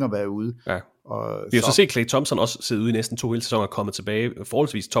længe at være ude. Ja. Vi har så set Klay Thompson også sidde ude i næsten 2 hele sæsoner og kommet tilbage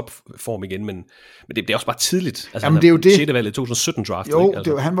forholdsvis topform igen, men det er også bare tidligt. Altså, jamen, det er jo det. 6. valget i 2017 draft. Jo,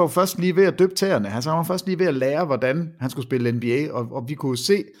 altså. Han var jo først lige ved at dyppe tæerne. Han var først lige ved at lære, hvordan han skulle spille NBA, og vi kunne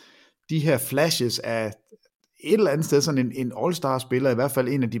se de her flashes af et eller andet sted, sådan en all-star-spiller, i hvert fald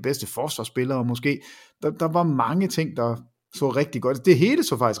en af de bedste forsvarsspillere måske. Der var mange ting, der så rigtig godt. Det hele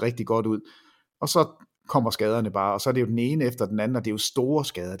så faktisk rigtig godt ud. Og så kommer skaderne bare, og så er det jo den ene efter den anden, og det er jo store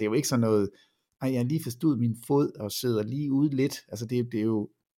skader. Det er jo ikke sådan noget, jeg har lige forstået min fod, og sidder lige ude lidt. Altså det er jo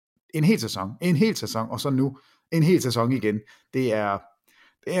en hel sæson, og så nu en hel sæson igen. Det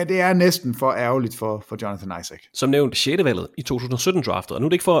er næsten for ærgerligt for Jonathan Isaac. Som nævnt, 6. valget i 2017 draftet, og nu er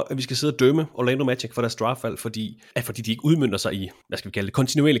det ikke for, at vi skal sidde og dømme Orlando Magic for deres draftvalg, fordi de ikke udmønter sig i, hvad skal vi kalde det,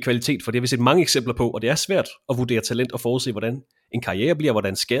 kontinuerlig kvalitet, for det har vi set mange eksempler på, og det er svært at vurdere talent og forudse, hvordan en karriere bliver,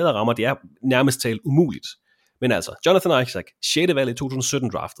 hvordan skader rammer, det er nærmest talt umuligt. Men altså, Jonathan Isaac, 6. valget i 2017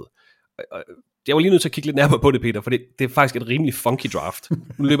 draftet. Jeg var lige nødt til at kigge lidt nærmere på det, Peter, for det er faktisk et rimelig funky draft.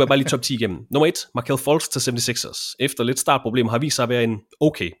 Nu løber jeg bare lige top 10 igennem. Nummer 1, Markelle Fultz til 76ers. Efter lidt startproblemer har vist sig at være en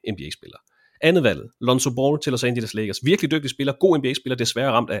okay NBA-spiller. Andet valget, Lonzo Ball til Los Angeles Lakers. Virkelig dygtig spiller, god NBA-spiller,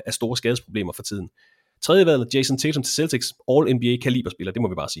 desværre ramt af store skadesproblemer for tiden. Tredje valget, Jason Tatum til Celtics, All-NBA-kaliberspiller, det må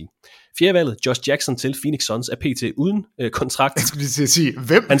vi bare sige. Fjerde valget, Josh Jackson til Phoenix Suns, er pt. Uden kontrakt. Jeg skulle lige sige,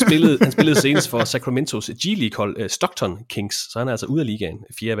 hvem? Han spillede senest for Sacramentos G-League-hold Stockton Kings, så han er altså ude af ligaen.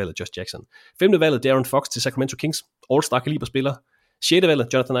 Fjerde valget, Josh Jackson. Femte valget, Darren Fox til Sacramento Kings, All-Star-kaliberspiller. Sjette valget,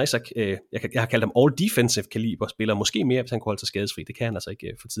 Jonathan Isaac, jeg har kaldt ham All-Defensive kaliber-spiller, måske mere, hvis han kunne holde sig skadesfri. Det kan han altså ikke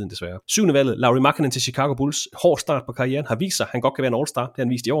for tiden, desværre. Syvende valget, Lauri Markkanen til Chicago Bulls. Hård start på karrieren, har vist sig, han godt kan være en All-Star, det har han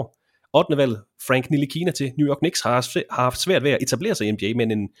vist i år. 8. valget, Frank Ntilikina til New York Knicks, har haft svært ved at etablere sig i NBA,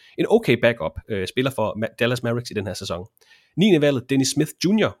 men en okay backup spiller for Dallas Mavericks i den her sæson. 9. valget, Dennis Smith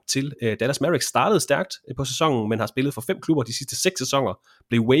Jr. til Dallas Mavericks, startede stærkt på sæsonen, men har spillet for 5 klubber de sidste 6 sæsoner,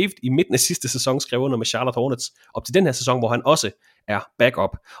 blev waived i midten af sidste sæson, skrev under med Charlotte Hornets, op til den her sæson, hvor han også er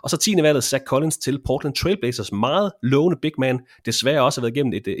backup. Og så 10. valget, Zach Collins til Portland Trailblazers, meget lovende big man, desværre også har været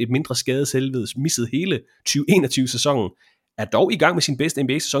igennem et mindre skadeshelvede, misset hele 2021-sæsonen, er dog i gang med sin bedste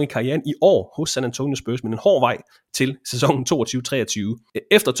NBA-sæson i karrieren i år hos San Antonio Spurs, men en hård vej til sæsonen 22-23.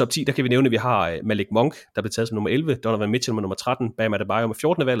 Efter top 10, der kan vi nævne, at vi har Malik Monk, der blev taget som nummer 11, Donovan Mitchell med nummer 13, Bam Adebayo med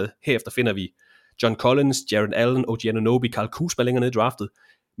 14. valget. Herefter finder vi John Collins, Jarrett Allen, OG Anunoby, Kyle Kuzma længere nede i draftet.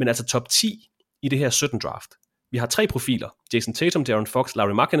 Men altså top 10 i det her 17 draft. Vi har 3 profiler, Jason Tatum, De'Aaron Fox,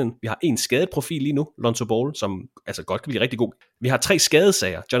 Lauri Markkanen. Vi har en skadet profil lige nu, Lonzo Ball, som altså godt kan blive rigtig god. Vi har 3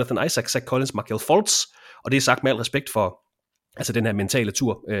 skadesager, Jonathan Isaac, Zach Collins, Markelle Fultz, og det er sagt med al respekt for altså den her mentale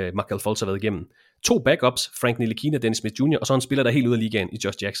tur, Markelle Fultz har været igennem. 2 backups, Frank Ntilikina, Dennis Smith Jr., og så en spiller, der er helt ude af ligaen i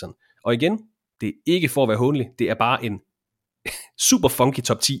Josh Jackson. Og igen, det er ikke for at være hånlig, det er bare en super funky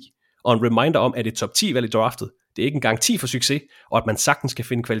top 10, og en reminder om, at det top 10 valg i draftet, det er ikke en garanti for succes, og at man sagtens kan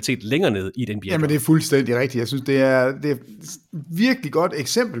finde kvalitet længere ned i den NBA. Jamen det er fuldstændig rigtigt. Jeg synes, det er virkelig godt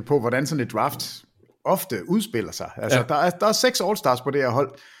eksempel på, hvordan sådan et draft ofte udspiller sig. Altså, ja. Der er 6 All-Stars på det her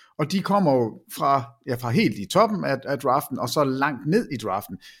hold, og de kommer jo fra helt i toppen af draften, og så langt ned i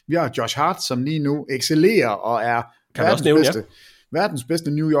draften. Vi har Josh Hart, som lige nu excellerer og er verdens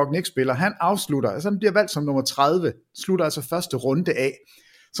bedste New York Knicks-spiller. Han afslutter, altså han bliver valgt som nummer 30, slutter altså første runde af.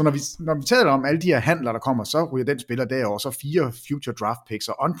 Så når vi taler om alle de her handler, der kommer, så ryger den spiller derover, så 4 future draft picks,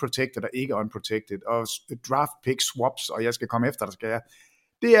 og unprotected og ikke unprotected, og draft pick swaps, og jeg skal komme efter, der skal jeg.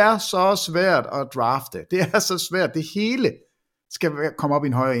 Det er så svært at drafte. Det er så svært. Det hele skal komme op i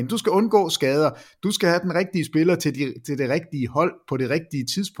en højere ende. Du skal undgå skader. Du skal have den rigtige spiller til det rigtige hold på det rigtige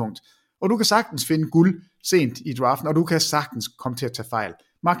tidspunkt. Og du kan sagtens finde guld sent i draften, og du kan sagtens komme til at tage fejl.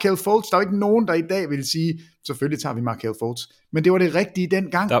 Markelle Fultz, der er ikke nogen, der i dag vil sige, selvfølgelig tager vi Markelle Fultz, men det var det rigtige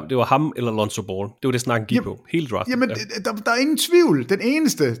dengang. Det var ham eller Lonzo Ball. Det var det snakken gik på. Hele draften. Jamen, der er ingen tvivl. Den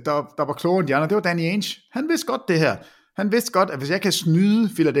eneste, der var klogere end de andre, det var Danny Ainge. Han vidste godt det her. Han vidste godt, at hvis jeg kan snyde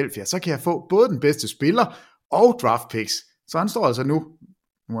Philadelphia, så kan jeg få både den bedste spiller og draft picks. Så han står altså nu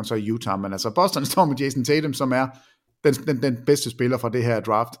er han så i Utah, men altså Boston står med Jason Tatum, som er den bedste spiller fra det her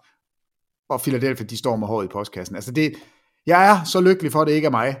draft, og Philadelphia, de står med håret i postkassen. Altså jeg er så lykkelig for, at det ikke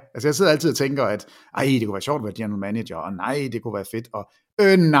er mig. Altså jeg sidder altid og tænker, at det kunne være sjovt at være general manager, og nej, det kunne være fedt, og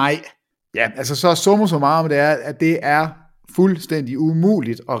nej. Ja, altså så summer så meget med det er, at det er fuldstændig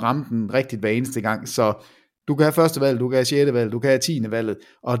umuligt at ramme den rigtigt hver eneste gang, så du kan have første valg, du kan have 6. valg, du kan have 10. valget,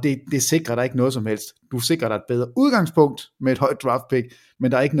 og det sikrer dig ikke noget som helst. Du sikrer dig et bedre udgangspunkt med et højt draft pick,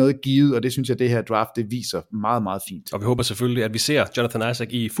 men der er ikke noget givet, og det synes jeg, det her draft, det viser meget, meget fint. Og vi håber selvfølgelig, at vi ser Jonathan Isaac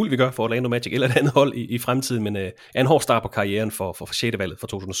i fuld vigør for Orlando Magic, eller et andet hold i fremtiden, men er en hård start på karrieren for 6. valget for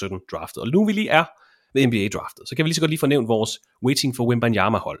 2017 draftet. Og nu vi lige er ved NBA draftet, så kan vi lige så godt lige fornævne vores Waiting for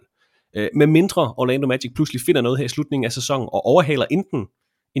Wembanyama hold. Med mindre Orlando Magic pludselig finder noget her i slutningen af sæsonen, og overhaler enten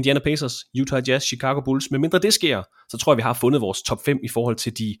Indiana Pacers, Utah Jazz, Chicago Bulls. Med mindre det sker, så tror jeg, vi har fundet vores top 5 i forhold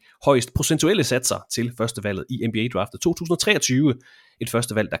til de højst procentuelle satser til førstevalget i NBA-draftet 2023. Et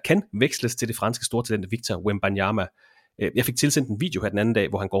førstevalg, der kan veksles til det franske stortalent Victor Wembanyama. Jeg fik tilsendt en video her den anden dag,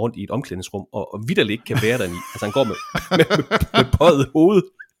 hvor han går rundt i et omklædningsrum, og vitterligt ikke kan være derinde. Altså han går med bøjet hoved,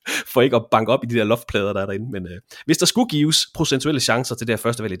 for ikke at banke op i de der loftplader, der er derinde. Men hvis der skulle gives procentuelle chancer til det her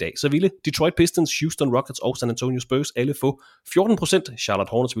første valg i dag, så ville Detroit Pistons, Houston Rockets og San Antonio Spurs alle få 14%, Charlotte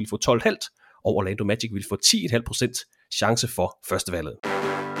Hornets ville få 12,5%, og Orlando Magic ville få 10,5% chance for førstevalget.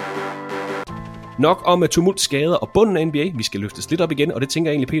 Nok om tumult, skader og bunden af NBA. Vi skal løftes lidt op igen, og det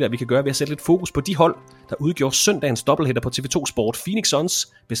tænker jeg egentlig, Peter, at vi kan gøre ved at sætte lidt fokus på de hold, der udgjorde søndagens dobbelthætter på TV2 Sport. Phoenix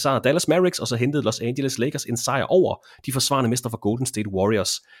Suns besejrede Dallas Mavericks, og så hentede Los Angeles Lakers en sejr over de forsvarende mestre fra Golden State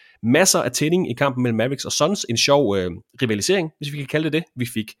Warriors. Masser af tænding i kampen mellem Mavericks og Suns. En sjov rivalisering, hvis vi kan kalde det. Vi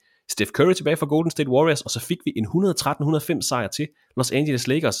fik Steph Curry tilbage fra Golden State Warriors, og så fik vi en 113-105 sejr til Los Angeles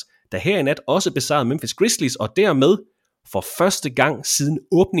Lakers, der her i nat også besejrede Memphis Grizzlies, og dermed for første gang siden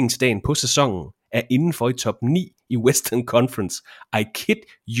åbningsdagen på sæsonen er indenfor i top 9 i Western Conference. I kid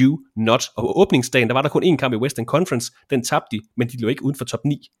you not. Og åbningsdagen, der var der kun én kamp i Western Conference. Den tabte de, men de lå ikke uden for top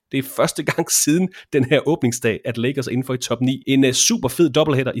 9. Det er første gang siden den her åbningsdag, at Lakers er indenfor i top 9. En super fed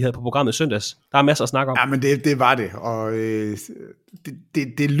dobbelthætter, I havde på programmet søndags. Der er masser at snakke om. Ja, men det var det. Og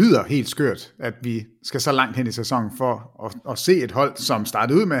det lyder helt skørt, at vi skal så langt hen i sæsonen for at se et hold, som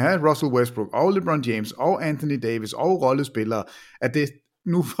startede ud med at have Russell Westbrook og LeBron James og Anthony Davis og rollespillere, at det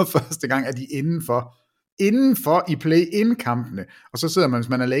nu for første gang er de indenfor i play-in-kampene, og så sidder man, hvis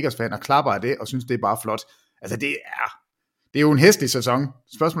man er Lakers-fan, og klapper af det, og synes, det er bare flot. Altså, det er jo en hæslig sæson.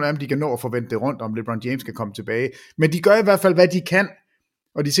 Spørgsmålet er, om de kan nå at forvente det rundt, om LeBron James kan komme tilbage. Men de gør i hvert fald, hvad de kan.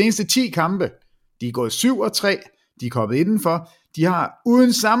 Og de seneste 10 kampe, de er gået 7-3, de er kommet indenfor. De har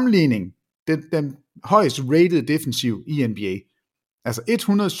uden sammenligning den højst rated defensiv i NBA. Altså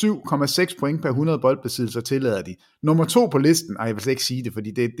 107,6 point per 100 boldbesiddelser tillader de. Nummer 2 på listen, jeg vil slet ikke sige det,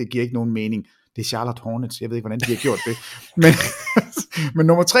 fordi det giver ikke nogen mening. Det er Charlotte Hornets, jeg ved ikke, hvordan de har gjort det. Men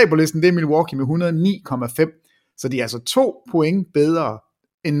nummer 3 på listen, det er Milwaukee med 109,5. Så de er altså 2 point bedre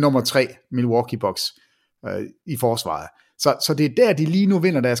end nummer 3, Milwaukee Bucks, i forsvaret. Så det er der, de lige nu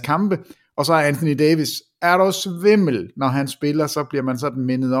vinder deres kampe. Og så er Anthony Davis, er der svimmel, når han spiller, så bliver man sådan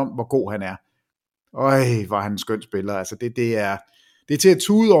mindet om, hvor god han er. Øj, hvor han en skøn spiller. Altså det er til at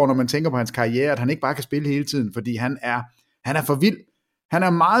tude over, når man tænker på hans karriere, at han ikke bare kan spille hele tiden, fordi han er for vild. Han er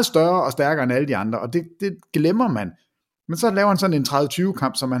meget større og stærkere end alle de andre, og det glemmer man. Men så laver han sådan en 30-20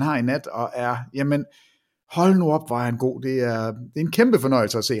 kamp, som han har i nat, og jamen, hold nu op, hvor er han god. Det er en kæmpe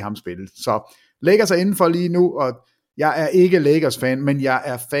fornøjelse at se ham spille. Så Lakers er indenfor lige nu, og jeg er ikke Lakers-fan, men jeg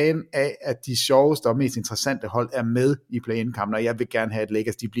er fan af, at de sjoveste og mest interessante hold er med i play-in-kampen, og jeg vil gerne have, at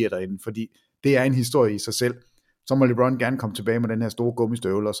Lakers de bliver derinde, fordi det er en historie i sig selv. Så må LeBron gerne komme tilbage med den her store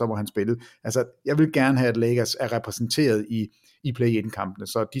gummistøvle, og så må han spille. Altså, jeg vil gerne have, at Lakers er repræsenteret i play-in-kampene,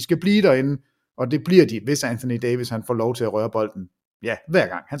 så de skal blive derinde, og det bliver de, hvis Anthony Davis han får lov til at røre bolden. Ja, hver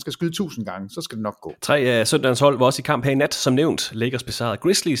gang. Han skal skyde 1000 gange, så skal det nok gå. 3 af søndagens hold var også i kamp her i nat, som nævnt. Lakers besejrede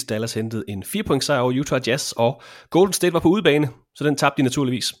Grizzlies, Dallas hentede en 4-point sejr over Utah Jazz, og Golden State var på udebane, så den tabte de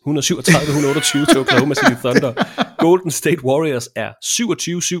naturligvis 137-128 til Oklahoma City Thunder. Golden State Warriors er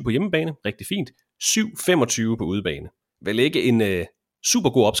 27-7 på hjemmebane, rigtig fint, 7-25 på udebane. Vel ikke en super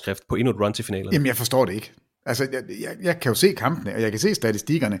god opskrift på endnu et run til finalerne? Jamen, jeg forstår det ikke. Altså, jeg kan jo se kampene, og jeg kan se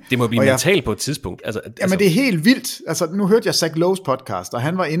statistikkerne. Det må blive mentalt på et tidspunkt. Jamen, det er helt vildt. Altså, nu hørte jeg Zach Lowe's podcast, og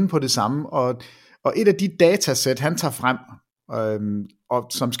han var inde på det samme, og et af de datasæt, han tager frem, og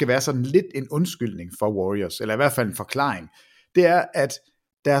som skal være sådan lidt en undskyldning for Warriors, eller i hvert fald en forklaring, det er, at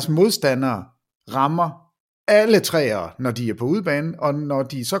deres modstandere rammer alle træer, når de er på udebane, og når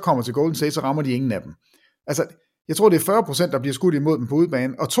de så kommer til Golden State, så rammer de ingen af dem. Altså, jeg tror, det er 40%, der bliver skudt imod dem på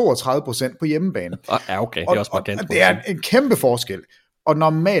udebane, og 32% på hjemmebane. Ja, okay, det er også markant. Det er en kæmpe forskel. Og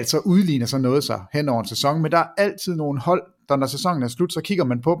normalt så udligner så noget sig hen over en sæson, men der er altid nogle hold, der når sæsonen er slut, så kigger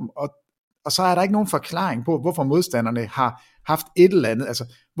man på dem, og så er der ikke nogen forklaring på, hvorfor modstanderne har haft et eller andet.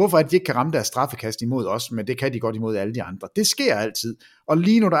 Altså, hvorfor at de ikke kan ramme deres straffekast imod os, men det kan de godt imod alle de andre. Det sker altid. Og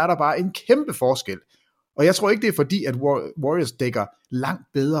lige nu der er der bare en kæmpe forskel. Og jeg tror ikke, det er fordi, at Warriors dækker langt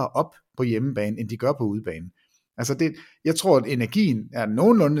bedre op på hjemmebane, end de gør på udebane. Altså jeg tror, at energien er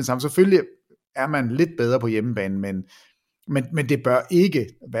nogenlunde det samme. Selvfølgelig er man lidt bedre på hjemmebane, men det bør ikke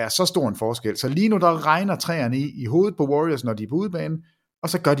være så stor en forskel. Så lige nu, der regner træerne i hovedet på Warriors, når de er på udebane, og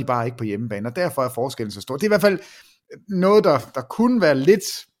så gør de bare ikke på hjemmebane, og derfor er forskellen så stor. Det er i hvert fald noget, der kunne være lidt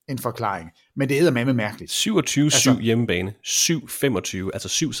en forklaring, men det er med mærkeligt. 27-7 hjemmebane, 7-25, altså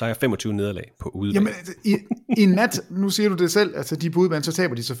 7 sejre, 25 nederlag på udebane. Jamen, i nat, nu siger du det selv, altså de er på udebane, så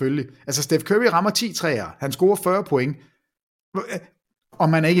taber de selvfølgelig. Altså Steph Curry rammer 10 træer, han scorer 40 point, og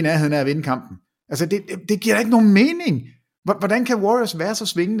man er ikke i nærheden af at vinde kampen. Altså det giver da ikke nogen mening. Hvordan kan Warriors være så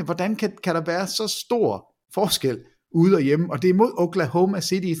svingende? Hvordan kan der være så stor forskel ude og hjemme? Og det er mod Oklahoma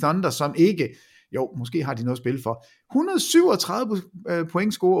City Thunder, som ikke... Jo, måske har de noget at spille for. 137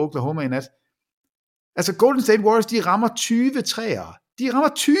 point scorer Oklahoma i nat. Altså Golden State Warriors, de rammer 20 træer. De rammer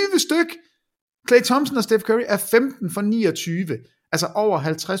 20 styk. Klay Thompson og Steph Curry er 15 for 29. Altså over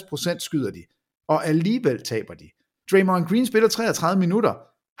 50% skyder de. Og alligevel taber de. Draymond Green spiller 33 minutter,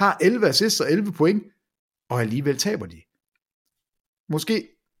 har 11 assists og 11 point, og alligevel taber de. Måske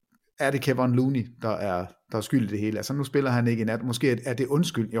er det Kevin Looney, der er skyld i det hele. Altså nu spiller han ikke i nat. Måske er det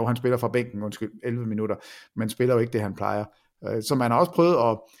undskyld. Jo, han spiller fra bænken, 11 minutter, men spiller jo ikke det, han plejer. Så man har også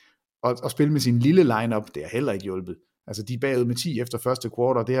prøvet at spille med sin lille lineup. Det har heller ikke hjulpet. Altså de er bagud med 10 efter første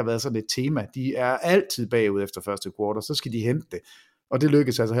kvartal. Det har været sådan et tema. De er altid bagud efter første kvartal. Så skal de hente det. Og det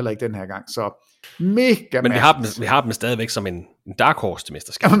lykkedes altså heller ikke den her gang. Så mega. Men vi har dem stadigvæk som en dark horse til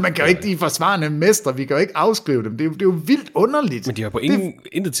mesterskab. Jamen, man kan jo ikke de forsvarende mestre. Vi kan jo ikke afskrive dem. Det er jo vildt underligt. Men de har på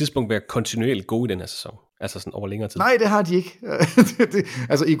intet tidspunkt været kontinuerligt gode i den her sæson. Altså sådan over længere tid. Nej, det har de ikke.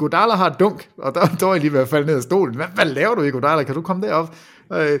 Altså Iguodala har et dunk, og der er jeg lige ved at falde ned af stolen. Hvad laver du, Iguodala? Kan du komme derop?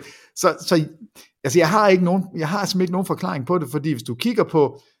 Så altså, jeg har simpelthen ikke nogen forklaring på det, fordi hvis du kigger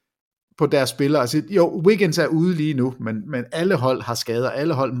på deres spillere, altså jo, Wiggins er ude lige nu, men alle hold har skader,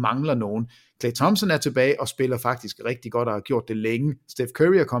 alle hold mangler nogen. Klay Thompson er tilbage og spiller faktisk rigtig godt og har gjort det længe. Steph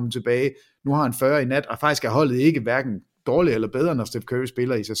Curry er kommet tilbage, nu har han 40 i nat, og faktisk er holdet ikke hverken dårligt eller bedre, når Steph Curry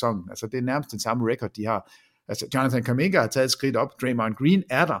spiller i sæsonen. Altså det er nærmest den samme record, de har. Altså Jonathan Kuminga har taget et skridt op, Draymond Green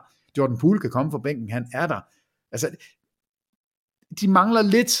er der, Jordan Poole kan komme fra bænken, han er der. Altså de mangler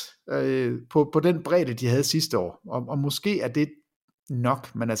lidt på den bredde, de havde sidste år, og måske er det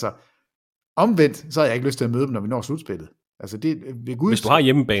nok, men altså Omvendt, så har jeg ikke lyst til at møde dem, når vi når slutspillet. Altså det ved Gud. Hvis du har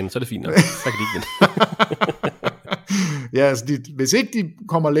hjemmebane, så er det fint nok. Så kan de ikke vinde. Ja, altså hvis ikke de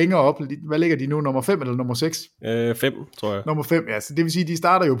kommer længere op, hvad ligger de nu? Nummer 5 eller nummer 6? 5, tror jeg. Nummer 5, ja. Så det vil sige, de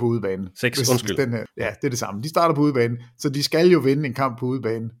starter jo på udebane. 6, undskyld. Den her, ja, det er det samme. De starter på udebane, så de skal jo vinde en kamp på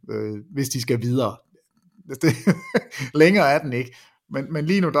udebane, hvis de skal videre. Længere er den ikke. Men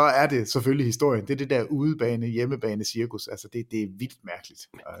lige nu, der er det selvfølgelig historien. Det er det der udebane-hjemmebane-cirkus. Altså, det er vildt mærkeligt.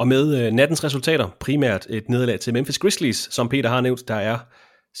 Og med nattens resultater, primært et nederlag til Memphis Grizzlies, som Peter har nævnt, der er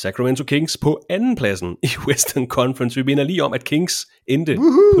Sacramento Kings på andenpladsen i Western Conference. Vi minder lige om, at Kings endte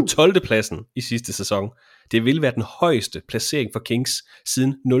på 12. pladsen i sidste sæson. Det vil være den højeste placering for Kings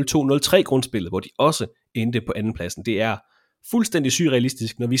siden 02-03 grundspillet, hvor de også endte på andenpladsen. Det er fuldstændig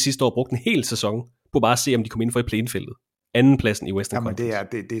surrealistisk, når vi sidste år brugte en hel sæson på bare at se, om de kom ind for i play-in-feltet. Andenpladsen i Western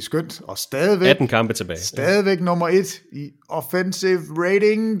Conference. Det er skønt, og stadigvæk 18 kampe tilbage. Stadigvæk nummer 1 i offensive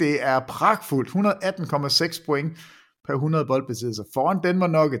rating. Det er pragtfuldt. 118,6 point per 100 boldbesiddelser. Foran Denver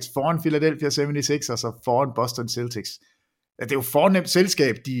Nuggets, foran Philadelphia 76ers og foran Boston Celtics. Ja, det er jo fornemt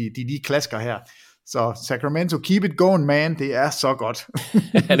selskab, de lige klasker her. Så Sacramento, keep it going, man. Det er så godt.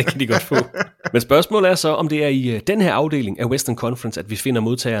 Ja, det kan de godt få. Men spørgsmålet er så, om det er i den her afdeling af Western Conference, at vi finder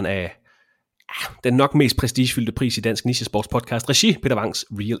modtageren af den nok mest prestigefyldte pris i dansk nichesports podcast regi, Peter Wangs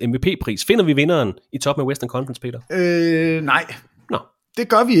Real MVP-pris. Finder vi vinderen i toppen af Western Conference, Peter? Nej. Nå. Det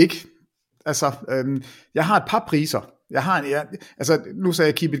gør vi ikke. Altså, jeg har et par priser. Nu sagde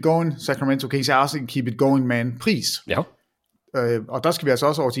jeg keep it going, Sacramento Kings. Jeg har også en keep it going man pris. Ja. Og der skal vi altså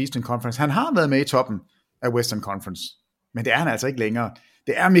også over til Eastern Conference. Han har været med i toppen af Western Conference, men det er han altså ikke længere.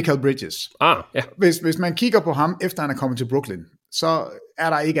 Det er Mikal Bridges. Ja. Hvis man kigger på ham, efter han er kommet til Brooklyn, så er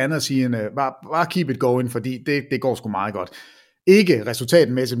der ikke andet at sige end bare keep it going, fordi det går sgu meget godt. Ikke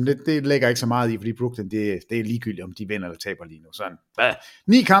resultatmæssigt, men det lægger ikke så meget i, fordi Brooklyn, det er ligegyldigt, om de vinder eller taber lige nu. Sådan.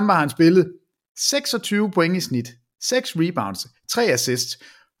 9 kampe har han spillet, 26 point i snit, 6 rebounds, 3 assists.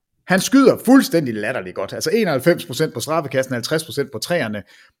 Han skyder fuldstændig latterligt godt, altså 91% på straffekassen, 50% på træerne,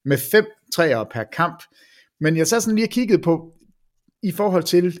 med 5 træer per kamp. Men jeg så sådan lige kigget på, i forhold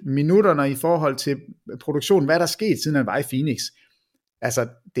til minutterne, i forhold til produktionen, hvad der er sket, siden han var i Phoenix. Altså,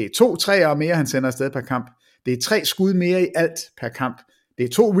 det er 2 træer mere, han sender afsted per kamp. Det er 3 skud mere i alt per kamp. Det er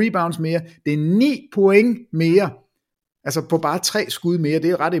 2 rebounds mere. Det er 9 point mere. Altså på bare 3 skud mere. Det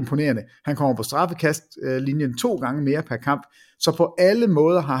er ret imponerende. Han kommer på straffekastlinjen 2 gange mere per kamp. Så på alle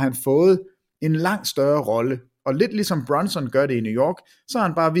måder har han fået en langt større rolle. Og lidt ligesom Brunson gør det i New York, så har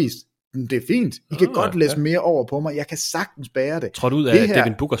han bare vist, det er fint. I kan godt læse mere over på mig. Jeg kan sagtens bære det. Trådt ud af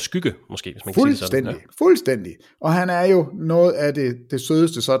Devin Bookers skygge, måske, hvis man kan sige det sådan. Fuldstændig. Og han er jo noget af det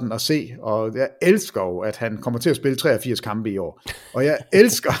sødeste sådan at se, og jeg elsker jo, at han kommer til at spille 83 kampe i år. Og jeg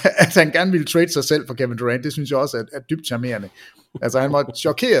elsker, at han gerne ville trade sig selv for Kevin Durant. Det synes jeg også er dybt charmerende. Altså han var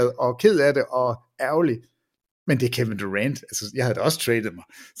chokeret og ked af det og ærgerlig. Men det er Kevin Durant. Altså jeg havde da også traded mig.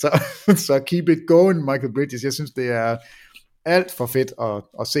 Så keep it going, Michael Bridges. Jeg synes, det er alt for fedt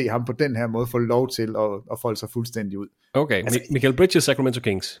at se ham på den her måde få lov til at folde sig fuldstændig ud. Okay, altså, Mikal Bridges, Sacramento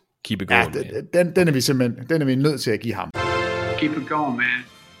Kings. Keep it going. Ja, den er vi nødt til at give ham. Keep it going, man.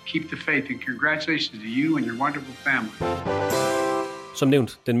 Keep the faith, and congratulations to you and your wonderful family. Som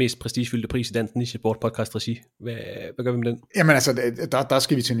nævnt, den mest prestigefyldte pris i dansk nichesport podcast regi. Hvad gør vi med den? Jamen altså, der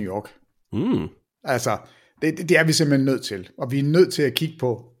skal vi til New York. Altså, det er vi simpelthen nødt til. Og vi er nødt til at kigge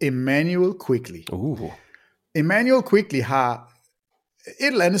på Immanuel Quickley. Immanuel Quickley har et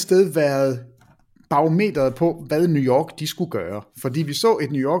eller andet sted været barometeret på, hvad New York de skulle gøre. Fordi vi så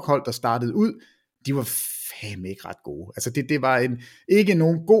et New York-hold, der startede ud. De var fandme ikke ret gode. Altså det var ikke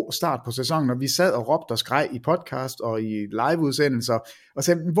nogen god start på sæsonen, og vi sad og råbte og skreg i podcast og i liveudsendelser, og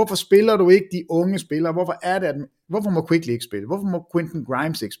sagde, hvorfor spiller du ikke de unge spillere? Hvorfor må Quickley ikke spille? Hvorfor må Quentin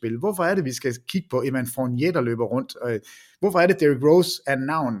Grimes ikke spille? Hvorfor er det, vi skal kigge på Evan Fournier, der løber rundt? Hvorfor er det, Derrick Rose af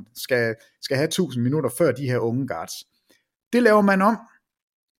navn skal have 1000 minutter før de her unge guards? Det laver man om.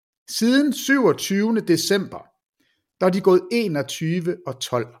 Siden 27. december, der er de gået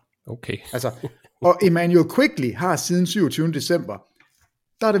 21-12. Okay. Altså, og Immanuel Quickley har siden 27. december,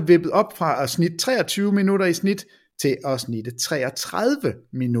 der er det vippet op fra at snitte 23 minutter i snit, til at snitte 33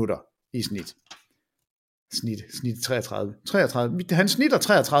 minutter i snit. Snit 33. Han snitter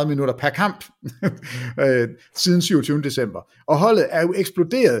 33 minutter per kamp siden 27. december. Og holdet er jo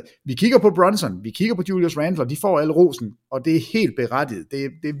eksploderet. Vi kigger på Brunson, vi kigger på Julius Randle, de får alle rosen, og det er helt berettiget. Det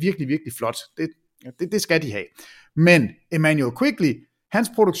er virkelig, virkelig flot. Det skal de have. Men Immanuel Quickley,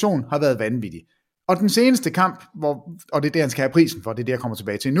 hans produktion har været vanvittig. Og den seneste kamp, og det er det, han skal have prisen for, det er det, jeg kommer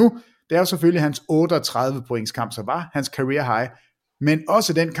tilbage til nu, det er jo selvfølgelig hans 38 points kamp, så var hans career high, men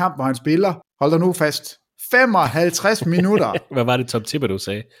også den kamp, hvor han spiller, hold dig nu fast, 55 minutter. Hvad var det Tom Thibodeau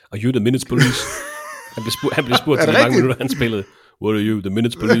sagde? Are you the minutes police? Han blev spurgt til, hvor mange minutter han spillede. What are you, the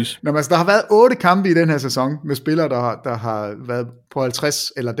minutes police? Nå, altså, der har været 8 kampe i den her sæson med spillere, der har været på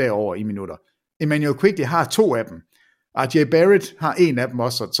 50 eller derover i minutter. Emmanuel Quickley har 2 af dem. RJ Barrett har 1 af dem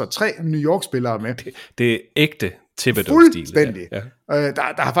også, så 3 New York-spillere med. Det er ægte Thibodeau-stil. Fuldstændig. Ja.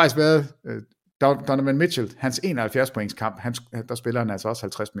 Der har faktisk været Donovan Mitchell, hans 71-points kamp, der spiller han altså også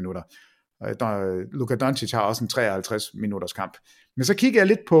 50 minutter. Luka Doncic har også en 53-minutters kamp. Men så kigger jeg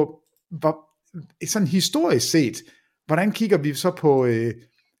lidt på, sådan historisk set, hvordan kigger vi så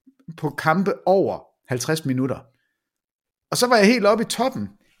på kampe over 50 minutter? Og så var jeg helt oppe i toppen.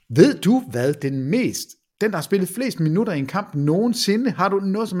 Ved du hvad, den der har spillet flest minutter i en kamp nogensinde, har du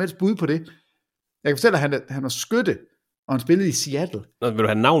noget som helst bud på det? Jeg kan fortælle dig, at han var skytte, og han spillede i Seattle. Vil du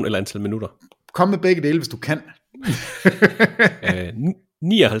have navn eller antal minutter? Kom med begge dele, hvis du kan.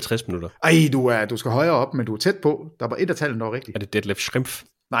 59 minutter. Ej, du skal højere op, men du er tæt på. Der var et af tallene, der var rigtigt. Er det Detlef Schrempf?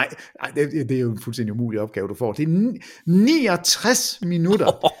 Nej, det er jo en fuldstændig umulig opgave, du får. Det er 69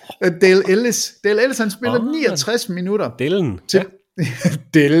 minutter. Dale Ellis, han spiller 69 minutter. Dellen.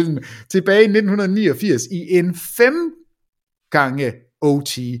 Dellen. Tilbage i 1989 i en 5 gange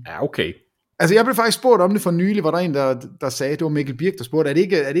OT. Ja, okay. Altså, jeg blev faktisk spurgt om det for nylig, hvor der en, der sagde, det var Mikkel Birk, der spurgte, er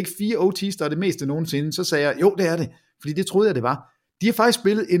det ikke 4 OT's, der er det meste nogensinde? Så sagde jeg, jo, det er det, fordi det troede jeg, det var. De har faktisk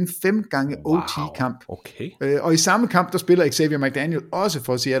spillet en 5 gange OT-kamp. Okay. Og i samme kamp, der spiller Xavier McDaniel også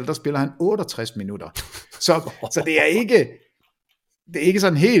for Seattle, der spiller han 68 minutter. Så det er ikke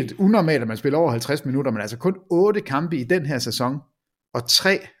sådan helt unormalt, at man spiller over 50 minutter, men altså kun 8 kampe i den her sæson, og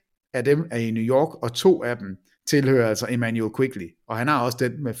 3 af dem er i New York, og 2 af dem tilhører altså Emmanuel Quickley. Og han har også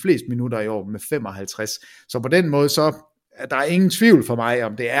den med flest minutter i år med 55. Så på den måde, så der er ingen tvivl for mig,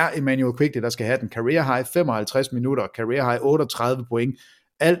 om det er Emmanuel Quickley, der skal have den career high 55 minutter, career high 38 point.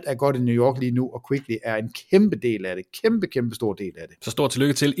 Alt er godt i New York lige nu, og Quickley er en kæmpe del af det. Kæmpe stor del af det. Så stort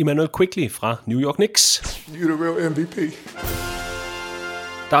tillykke til Emmanuel Quickley fra New York Knicks. You're the real MVP.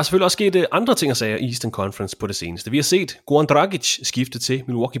 Der er selvfølgelig også sket andre ting at sige i Eastern Conference på det seneste. Vi har set Goran Dragic skifte til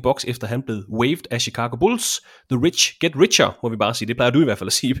Milwaukee Bucks, efter han blev waived af Chicago Bulls. The rich get richer, må vi bare sige. Det plejer du i hvert fald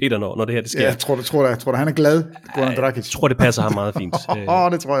at sige, Peter, når det her det sker. Ja, jeg tror, han er glad, Goran Dragic. Jeg tror, det passer ham meget fint. Det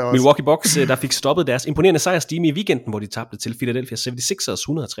tror jeg også. Milwaukee Bucks, der fik stoppet deres imponerende sejrstime i weekenden, hvor de tabte til Philadelphia 76ers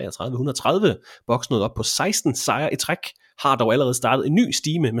 133-130. Bucks nåede op på 16 sejre i træk, har dog allerede startet en ny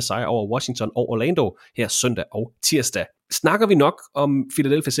stime med sejre over Washington og Orlando her søndag og tirsdag. Snakker vi nok om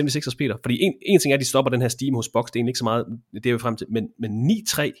Philadelphia 76ers, Peter? Fordi en ting er, at de stopper den her stime hos Bucks, det er ikke så meget, det er vi frem til, men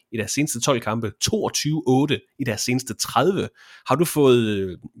 9-3 i deres seneste 12 kampe, 22-8 i deres seneste 30. Har du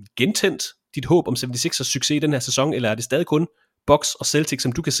fået gentændt dit håb om 76ers succes i den her sæson, eller er det stadig kun Bucks og Celtics,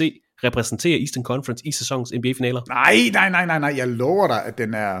 som du kan se repræsentere Eastern Conference i sæsonens NBA-finaler? Nej, jeg lover dig, at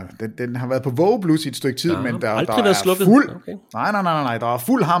den har været på vågeblus i et stykke tid, men der er slukket. Fuld... Okay. Nej, der er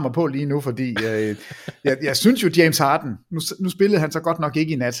fuld hammer på lige nu, fordi jeg synes jo, James Harden, nu spillede han så godt nok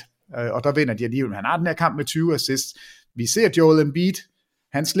ikke i nat, og der vinder de alligevel. Han har den her kamp med 20 assists. Vi ser Joel Embiid,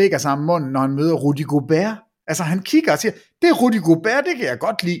 han slikker sammen munden, når han møder Rudy Gobert. Altså han kigger og siger, det er Rudy Gobert, det kan jeg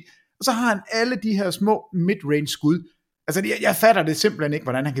godt lide. Og så har han alle de her små mid-range skud. Altså, jeg fatter det simpelthen ikke,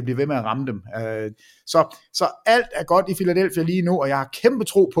 hvordan han kan blive ved med at ramme dem. Så alt er godt i Philadelphia lige nu, og jeg har kæmpe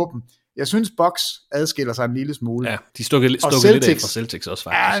tro på dem. Jeg synes, Bucks adskiller sig en lille smule. Ja, de stukket lidt af fra Celtics også,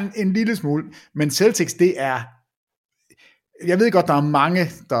 faktisk. Ja, en lille smule. Men Celtics, det er... Jeg ved godt, der er mange,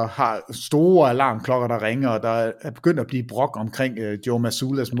 der har store alarmklokker, der ringer, og der er begyndt at blive brok omkring Joe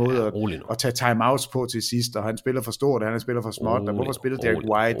Mazzulas måde at tage timeouts på til sidst, og han spiller for stort, og han spiller for småt, og hvorfor spiller Derek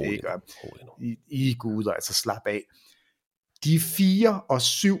White ikke? I guder, altså slap af. De er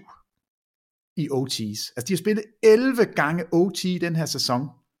 4-7 i OT's. Altså, de har spillet 11 gange OT i den her sæson.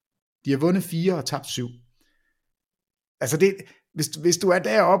 De har vundet 4 og tabt 7. Altså, hvis du er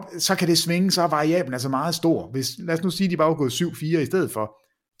deroppe, så kan det svinge, så er variablen altså meget stor. Lad os nu sige, at de bare var gået 7-4 i stedet for,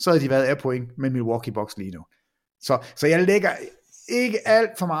 så havde de været af point med Milwaukee Bucks lige nu. Så jeg lægger ikke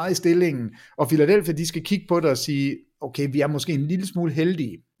alt for meget i stillingen, og Philadelphia, de skal kigge på det og sige, okay, vi er måske en lille smule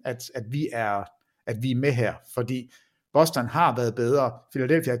heldige, at vi er med her, fordi Boston har været bedre.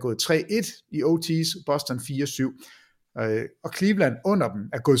 Philadelphia er gået 3-1 i OT's, Boston 4-7. Og Cleveland under dem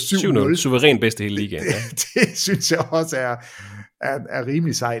er gået 7-0. Suveræn bedste hele ligaen. Ja. Det synes jeg også er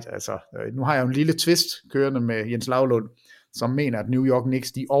rimelig sejt. Altså, nu har jeg jo en lille twist kørende med Jens Lavlund, som mener, at New York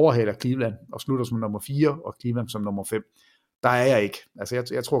Knicks, de overhaler Cleveland og slutter som nummer 4, og Cleveland som nummer 5. Der er jeg ikke. Altså,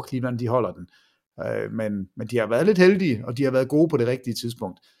 jeg tror, Cleveland, de holder den. Men de har været lidt heldige, og de har været gode på det rigtige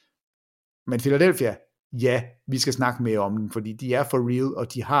tidspunkt. Men Philadelphia, ja, vi skal snakke mere om den, fordi de er for real,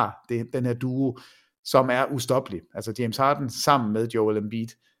 og de har den her duo, som er ustoppelig. Altså James Harden sammen med Joel Embiid,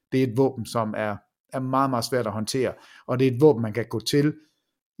 det er et våben, som er er meget, meget svært at håndtere, og det er et våben, man kan gå til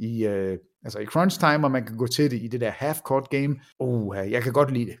i crunch time, og man kan gå til det i det der half-court game. Jeg kan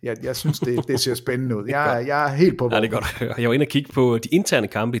godt lide det. Jeg synes, det ser spændende ud. Jeg er helt på vågen. Ja, det er godt. Jeg var inde og kigge på de interne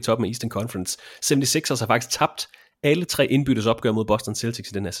kampe i toppen af Eastern Conference. 76ers har faktisk tabt alle 3 indbyttes opgør mod Boston Celtics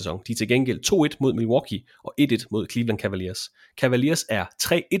i den her sæson. De er til gengæld 2-1 mod Milwaukee og 1-1 mod Cleveland Cavaliers. Cavaliers er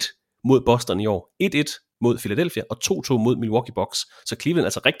 3-1 mod Boston i år, 1-1 mod Philadelphia og 2-2 mod Milwaukee Bucks. Så Cleveland er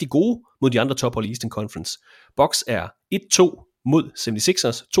altså rigtig gode mod de andre tophold i Eastern Conference. Bucks er 1-2 mod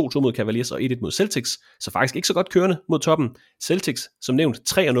 76ers, 2-2 mod Cavaliers og 1-1 mod Celtics, så faktisk ikke så godt kørende mod toppen. Celtics, som nævnt,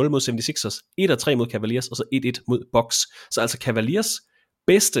 3-0 mod 76ers, 1-3 mod Cavaliers og så 1-1 mod Bucks. Så altså Cavaliers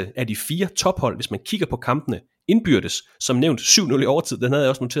bedste af de 4 tophold, hvis man kigger på kampene indbyrdes, som nævnt 7-0 i overtid, den havde jeg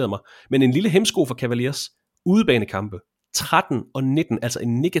også noteret mig, men en lille hemsko for Cavaliers, udebanekampe, 13 og 19, altså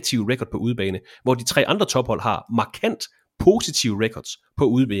en negativ record på udebane, hvor de 3 andre tophold har markant positive records på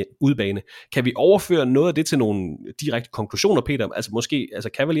udebane. Kan vi overføre noget af det til nogle direkte konklusioner, Peter? Altså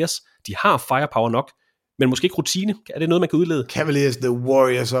Cavaliers, de har firepower nok, men måske ikke rutine. Er det noget, man kan udlede? Cavaliers, the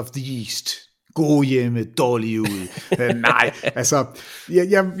warriors of the East. Gode hjemme, dårlige ude. Nej, altså,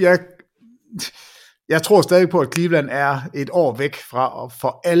 jeg tror stadig på, at Cleveland er et år væk fra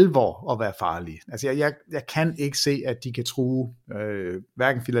for alvor at være farlige. Altså, jeg kan ikke se, at de kan true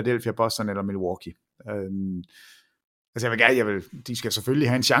hverken Philadelphia, Boston eller Milwaukee. Altså, de skal selvfølgelig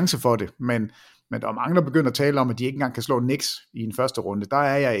have en chance for det, men om andre begynder at tale om, at de ikke engang kan slå Knicks i en første runde, der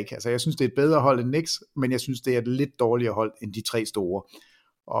er jeg ikke. Altså, jeg synes, det er et bedre hold end Knicks, men jeg synes, det er et lidt dårligere hold end de 3 store.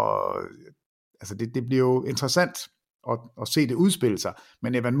 Og altså, det bliver jo interessant at se det udspille sig,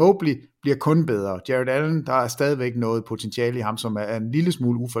 men Evan Mobley bliver kun bedre. Jared Allen, der er stadigvæk noget potentiale i ham, som er en lille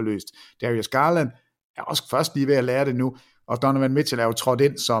smule uforløst. Darius Garland er også først lige ved at lære det nu, og Donovan Mitchell er jo trådt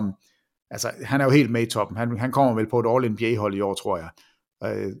ind som, altså han er jo helt med i toppen. Han kommer vel på et All-NBA-hold i år, tror jeg.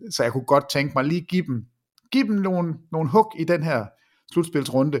 Så jeg kunne godt tænke mig lige give dem nogle hug i den her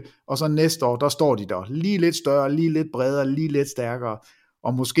slutspilsrunde, og så næste år, der står de der lige lidt større, lige lidt bredere, lige lidt stærkere,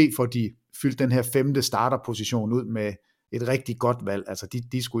 og måske får de fyldt den her 5. starterposition ud med et rigtig godt valg. Altså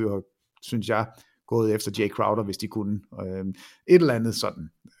de skulle jo, synes jeg, gået efter Jay Crowder, hvis de kunne. Et eller andet sådan.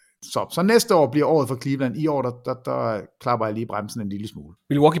 Så næste år bliver året for Cleveland. I år, der klapper jeg lige bremsen en lille smule.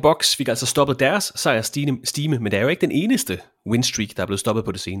 Milwaukee Bucks fik altså stoppet deres sejrstime, men det er jo ikke den eneste winstreak, der er blevet stoppet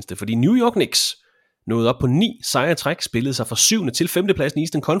på det seneste, fordi New York Knicks nåede op på 9 sejretræk, spillede sig fra 7. til 5. pladsen i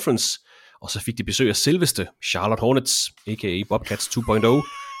Eastern Conference, og så fik de besøg af selveste Charlotte Hornets, a.k.a. Bobcats 2.0.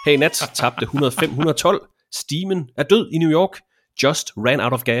 Her i nat tabte 105-112. Steamen er død i New York. Just ran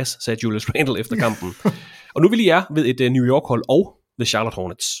out of gas, sagde Julius Randle efter kampen. Og nu vil I ved et New York-hold og The Charlotte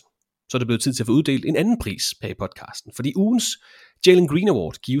Hornets. Så er det blevet tid til at få uddelt en anden pris her i podcasten, fordi ugens Jalen Green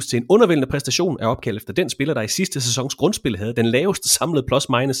Award gives til en undervældende præstation af opkald efter den spiller, der i sidste sæsons grundspil havde den laveste samlede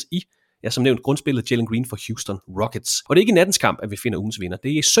plus-minus i, som nævnt, grundspillet Jalen Green for Houston Rockets. Og det er ikke i nattens kamp, at vi finder ugens vinder.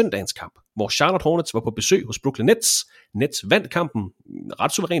 Det er i søndagens kamp, hvor Charlotte Hornets var på besøg hos Brooklyn Nets. Nets vandt kampen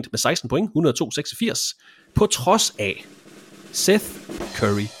ret suverænt med 16 point, 102-86, på trods af Seth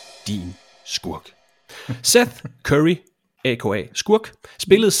Curry, din skurk. Seth Curry, a.k.a. skurk,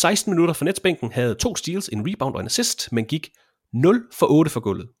 spillede 16 minutter for Nets-bænken, havde 2 steals, en rebound og en assist, men gik 0 for 8 for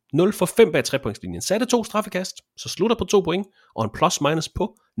gulvet. 0 for 5 bag 3-pointslinjen. Satte 2 straffekast, så slutter på 2 point, og en plus-minus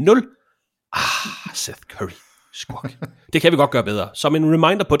på 0. Seth Curry, skurk. Det kan vi godt gøre bedre. Som en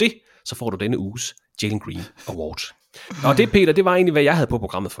reminder på det, så får du denne uges Jalen Green Award. Og det, Peter, det var egentlig, hvad jeg havde på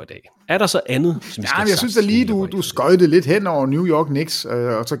programmet for i dag. Er der så andet, som vi skal jeg synes da lige, du skøjtede lidt hen over New York Knicks,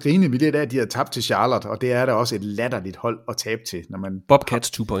 og så grinede vi lidt af, at de havde tabt til Charlotte, og det er da også et latterligt hold at tabe til. Når man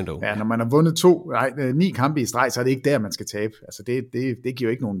Bobcats 2.0. Ja, når man har vundet 9 kampe i streg, så er det ikke der, man skal tabe. Altså, det giver jo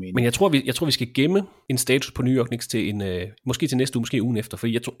ikke nogen mening. Men jeg tror, vi skal gemme en status på New York Knicks til måske til næste uge, måske ugen efter, for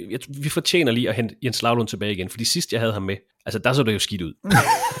vi fortjener lige at hente Jens Laulund tilbage igen, fordi sidst jeg havde ham med, altså der så det jo skidt ud.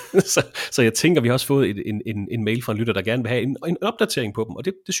 så jeg tænker, vi har også fået en mail fra en lytter, der gerne vil have en opdatering på dem, og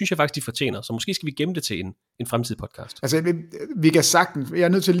det synes jeg faktisk, de fortjener. Så måske skal vi gemme det til en fremtidig podcast. Altså, vi kan sagtens, jeg er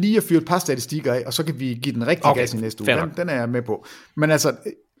nødt til lige at fyre et par statistikker af, og så kan vi give den rigtige gas i næste uge. Den er jeg med på. Men altså,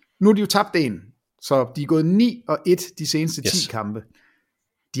 nu er de jo tabt en, så de er gået 9-1 de seneste 10 kampe.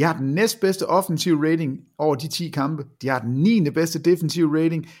 De har den næstbedste offensive rating over de 10 kampe. De har den 9. bedste defensive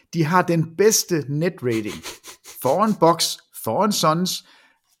rating. De har den bedste net rating. Foran Bucks, foran Suns,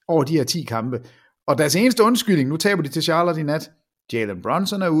 over de her 10 kampe. Og deres eneste undskyldning, nu taber de til Charlotte i nat. Jalen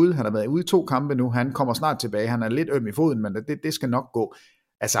Brunson er ude, han har været ude i 2 kampe nu, han kommer snart tilbage, han er lidt øm i foden, men det skal nok gå.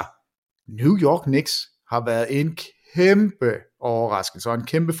 Altså, New York Knicks har været en kæmpe overraskelse, og en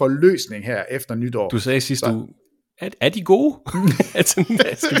kæmpe forløsning her efter nytår. Du sagde sidste uge, er de gode?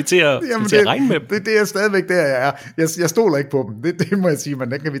 Skal vi til at regne med dem? Det er stadigvæk der, jeg er. Jeg stoler ikke på dem. Det må jeg sige,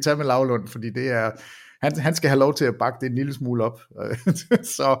 men den kan vi tage med Lavlund, fordi det er... Han skal have lov til at bakke det en lille smule op.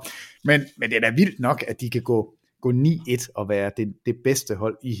 Men det er da vildt nok, at de kan gå 9-1 og være det bedste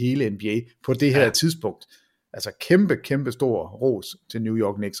hold i hele NBA på det her tidspunkt. Altså kæmpe stor ros til New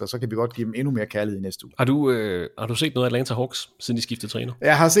York Knicks, og så kan vi godt give dem endnu mere kærlighed i næste uge. Har du set noget af Atlanta Hawks, siden de skiftede træner?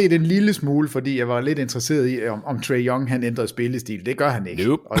 Jeg har set en lille smule, fordi jeg var lidt interesseret i, om Trae Young han ændrede spillestil. Det gør han ikke.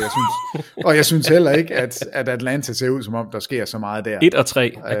 Nope. Og jeg synes heller ikke, at Atlanta ser ud, som om der sker så meget der.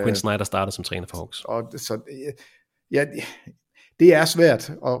 1-3 er Quinn Snyder startet som træner for Hawks. Og så, det er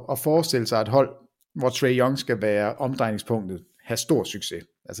svært at forestille sig et hold, hvor Trae Young skal være omdrejningspunktet, have stor succes.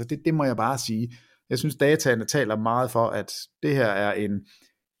 Altså det må jeg bare sige. Jeg synes, dataene taler meget for, at det her er en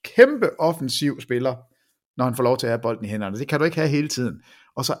kæmpe offensiv spiller, når han får lov til at have bolden i hænderne. Det kan du ikke have hele tiden.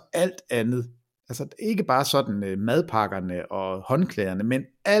 Og så alt andet. Altså ikke bare sådan madpakkerne og håndklæderne, men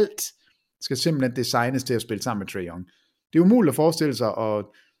alt skal simpelthen designes til at spille sammen med Trae Young. Det er umuligt at forestille sig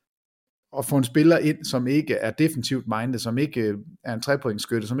at få en spiller ind, som ikke er defensivt minded, som ikke er en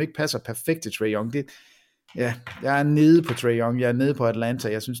trepointsskytte, som ikke passer perfekt til Trae Young. Ja, jeg er nede på Trae Young, jeg er nede på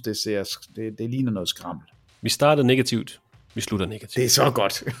Atlanta, jeg synes, det ligner noget skrammel. Vi startede negativt, vi slutter negativt. Det er så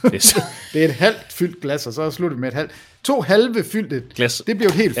godt. Det er et halvt fyldt glas, og så slutter vi med et halvt. 2 halve fyldte glas. Det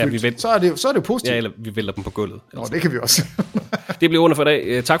bliver jo helt fyldt. Så er det jo positivt. Ja, eller vi vælter dem på gulvet. Nå, det kan vi også. Det bliver under for i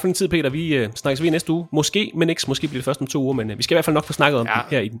dag. Tak for din tid, Peter. Vi snakkes ved næste uge. Måske, men ikke. Måske bliver det først om 2 uger, men vi skal i hvert fald nok få snakket om det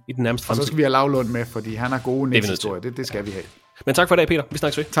her i den nærmeste fremtid. Og så skal vi have Lavlund med, fordi han har gode næsthistorier. Det skal vi have. Men tak for i dag, Peter. Vi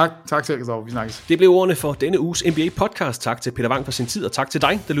snakkes ved. Tak selv, Kristoffer. Vi snakkes. Det blev ordene for denne uges NBA-podcast. Tak til Peter Wang for sin tid, og tak til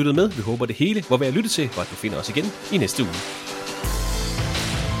dig, der lyttede med. Vi håber, det hele var værd at lytte til, og at du finder os igen i næste uge.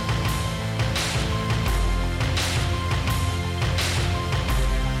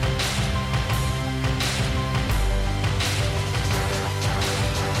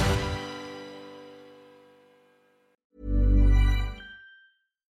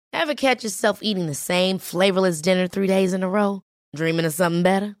 Ever catch yourself eating the same flavorless dinner 3 days in a row? Dreaming of something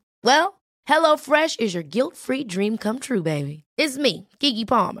better? Well, HelloFresh is your guilt-free dream come true, baby. It's me, Keke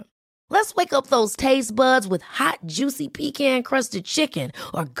Palmer. Let's wake up those taste buds with hot, juicy pecan-crusted chicken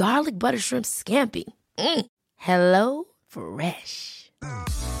or garlic butter shrimp scampi. Hello Fresh.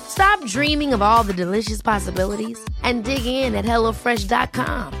 Stop dreaming of all the delicious possibilities and dig in at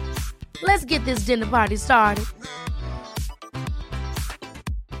HelloFresh.com. Let's get this dinner party started.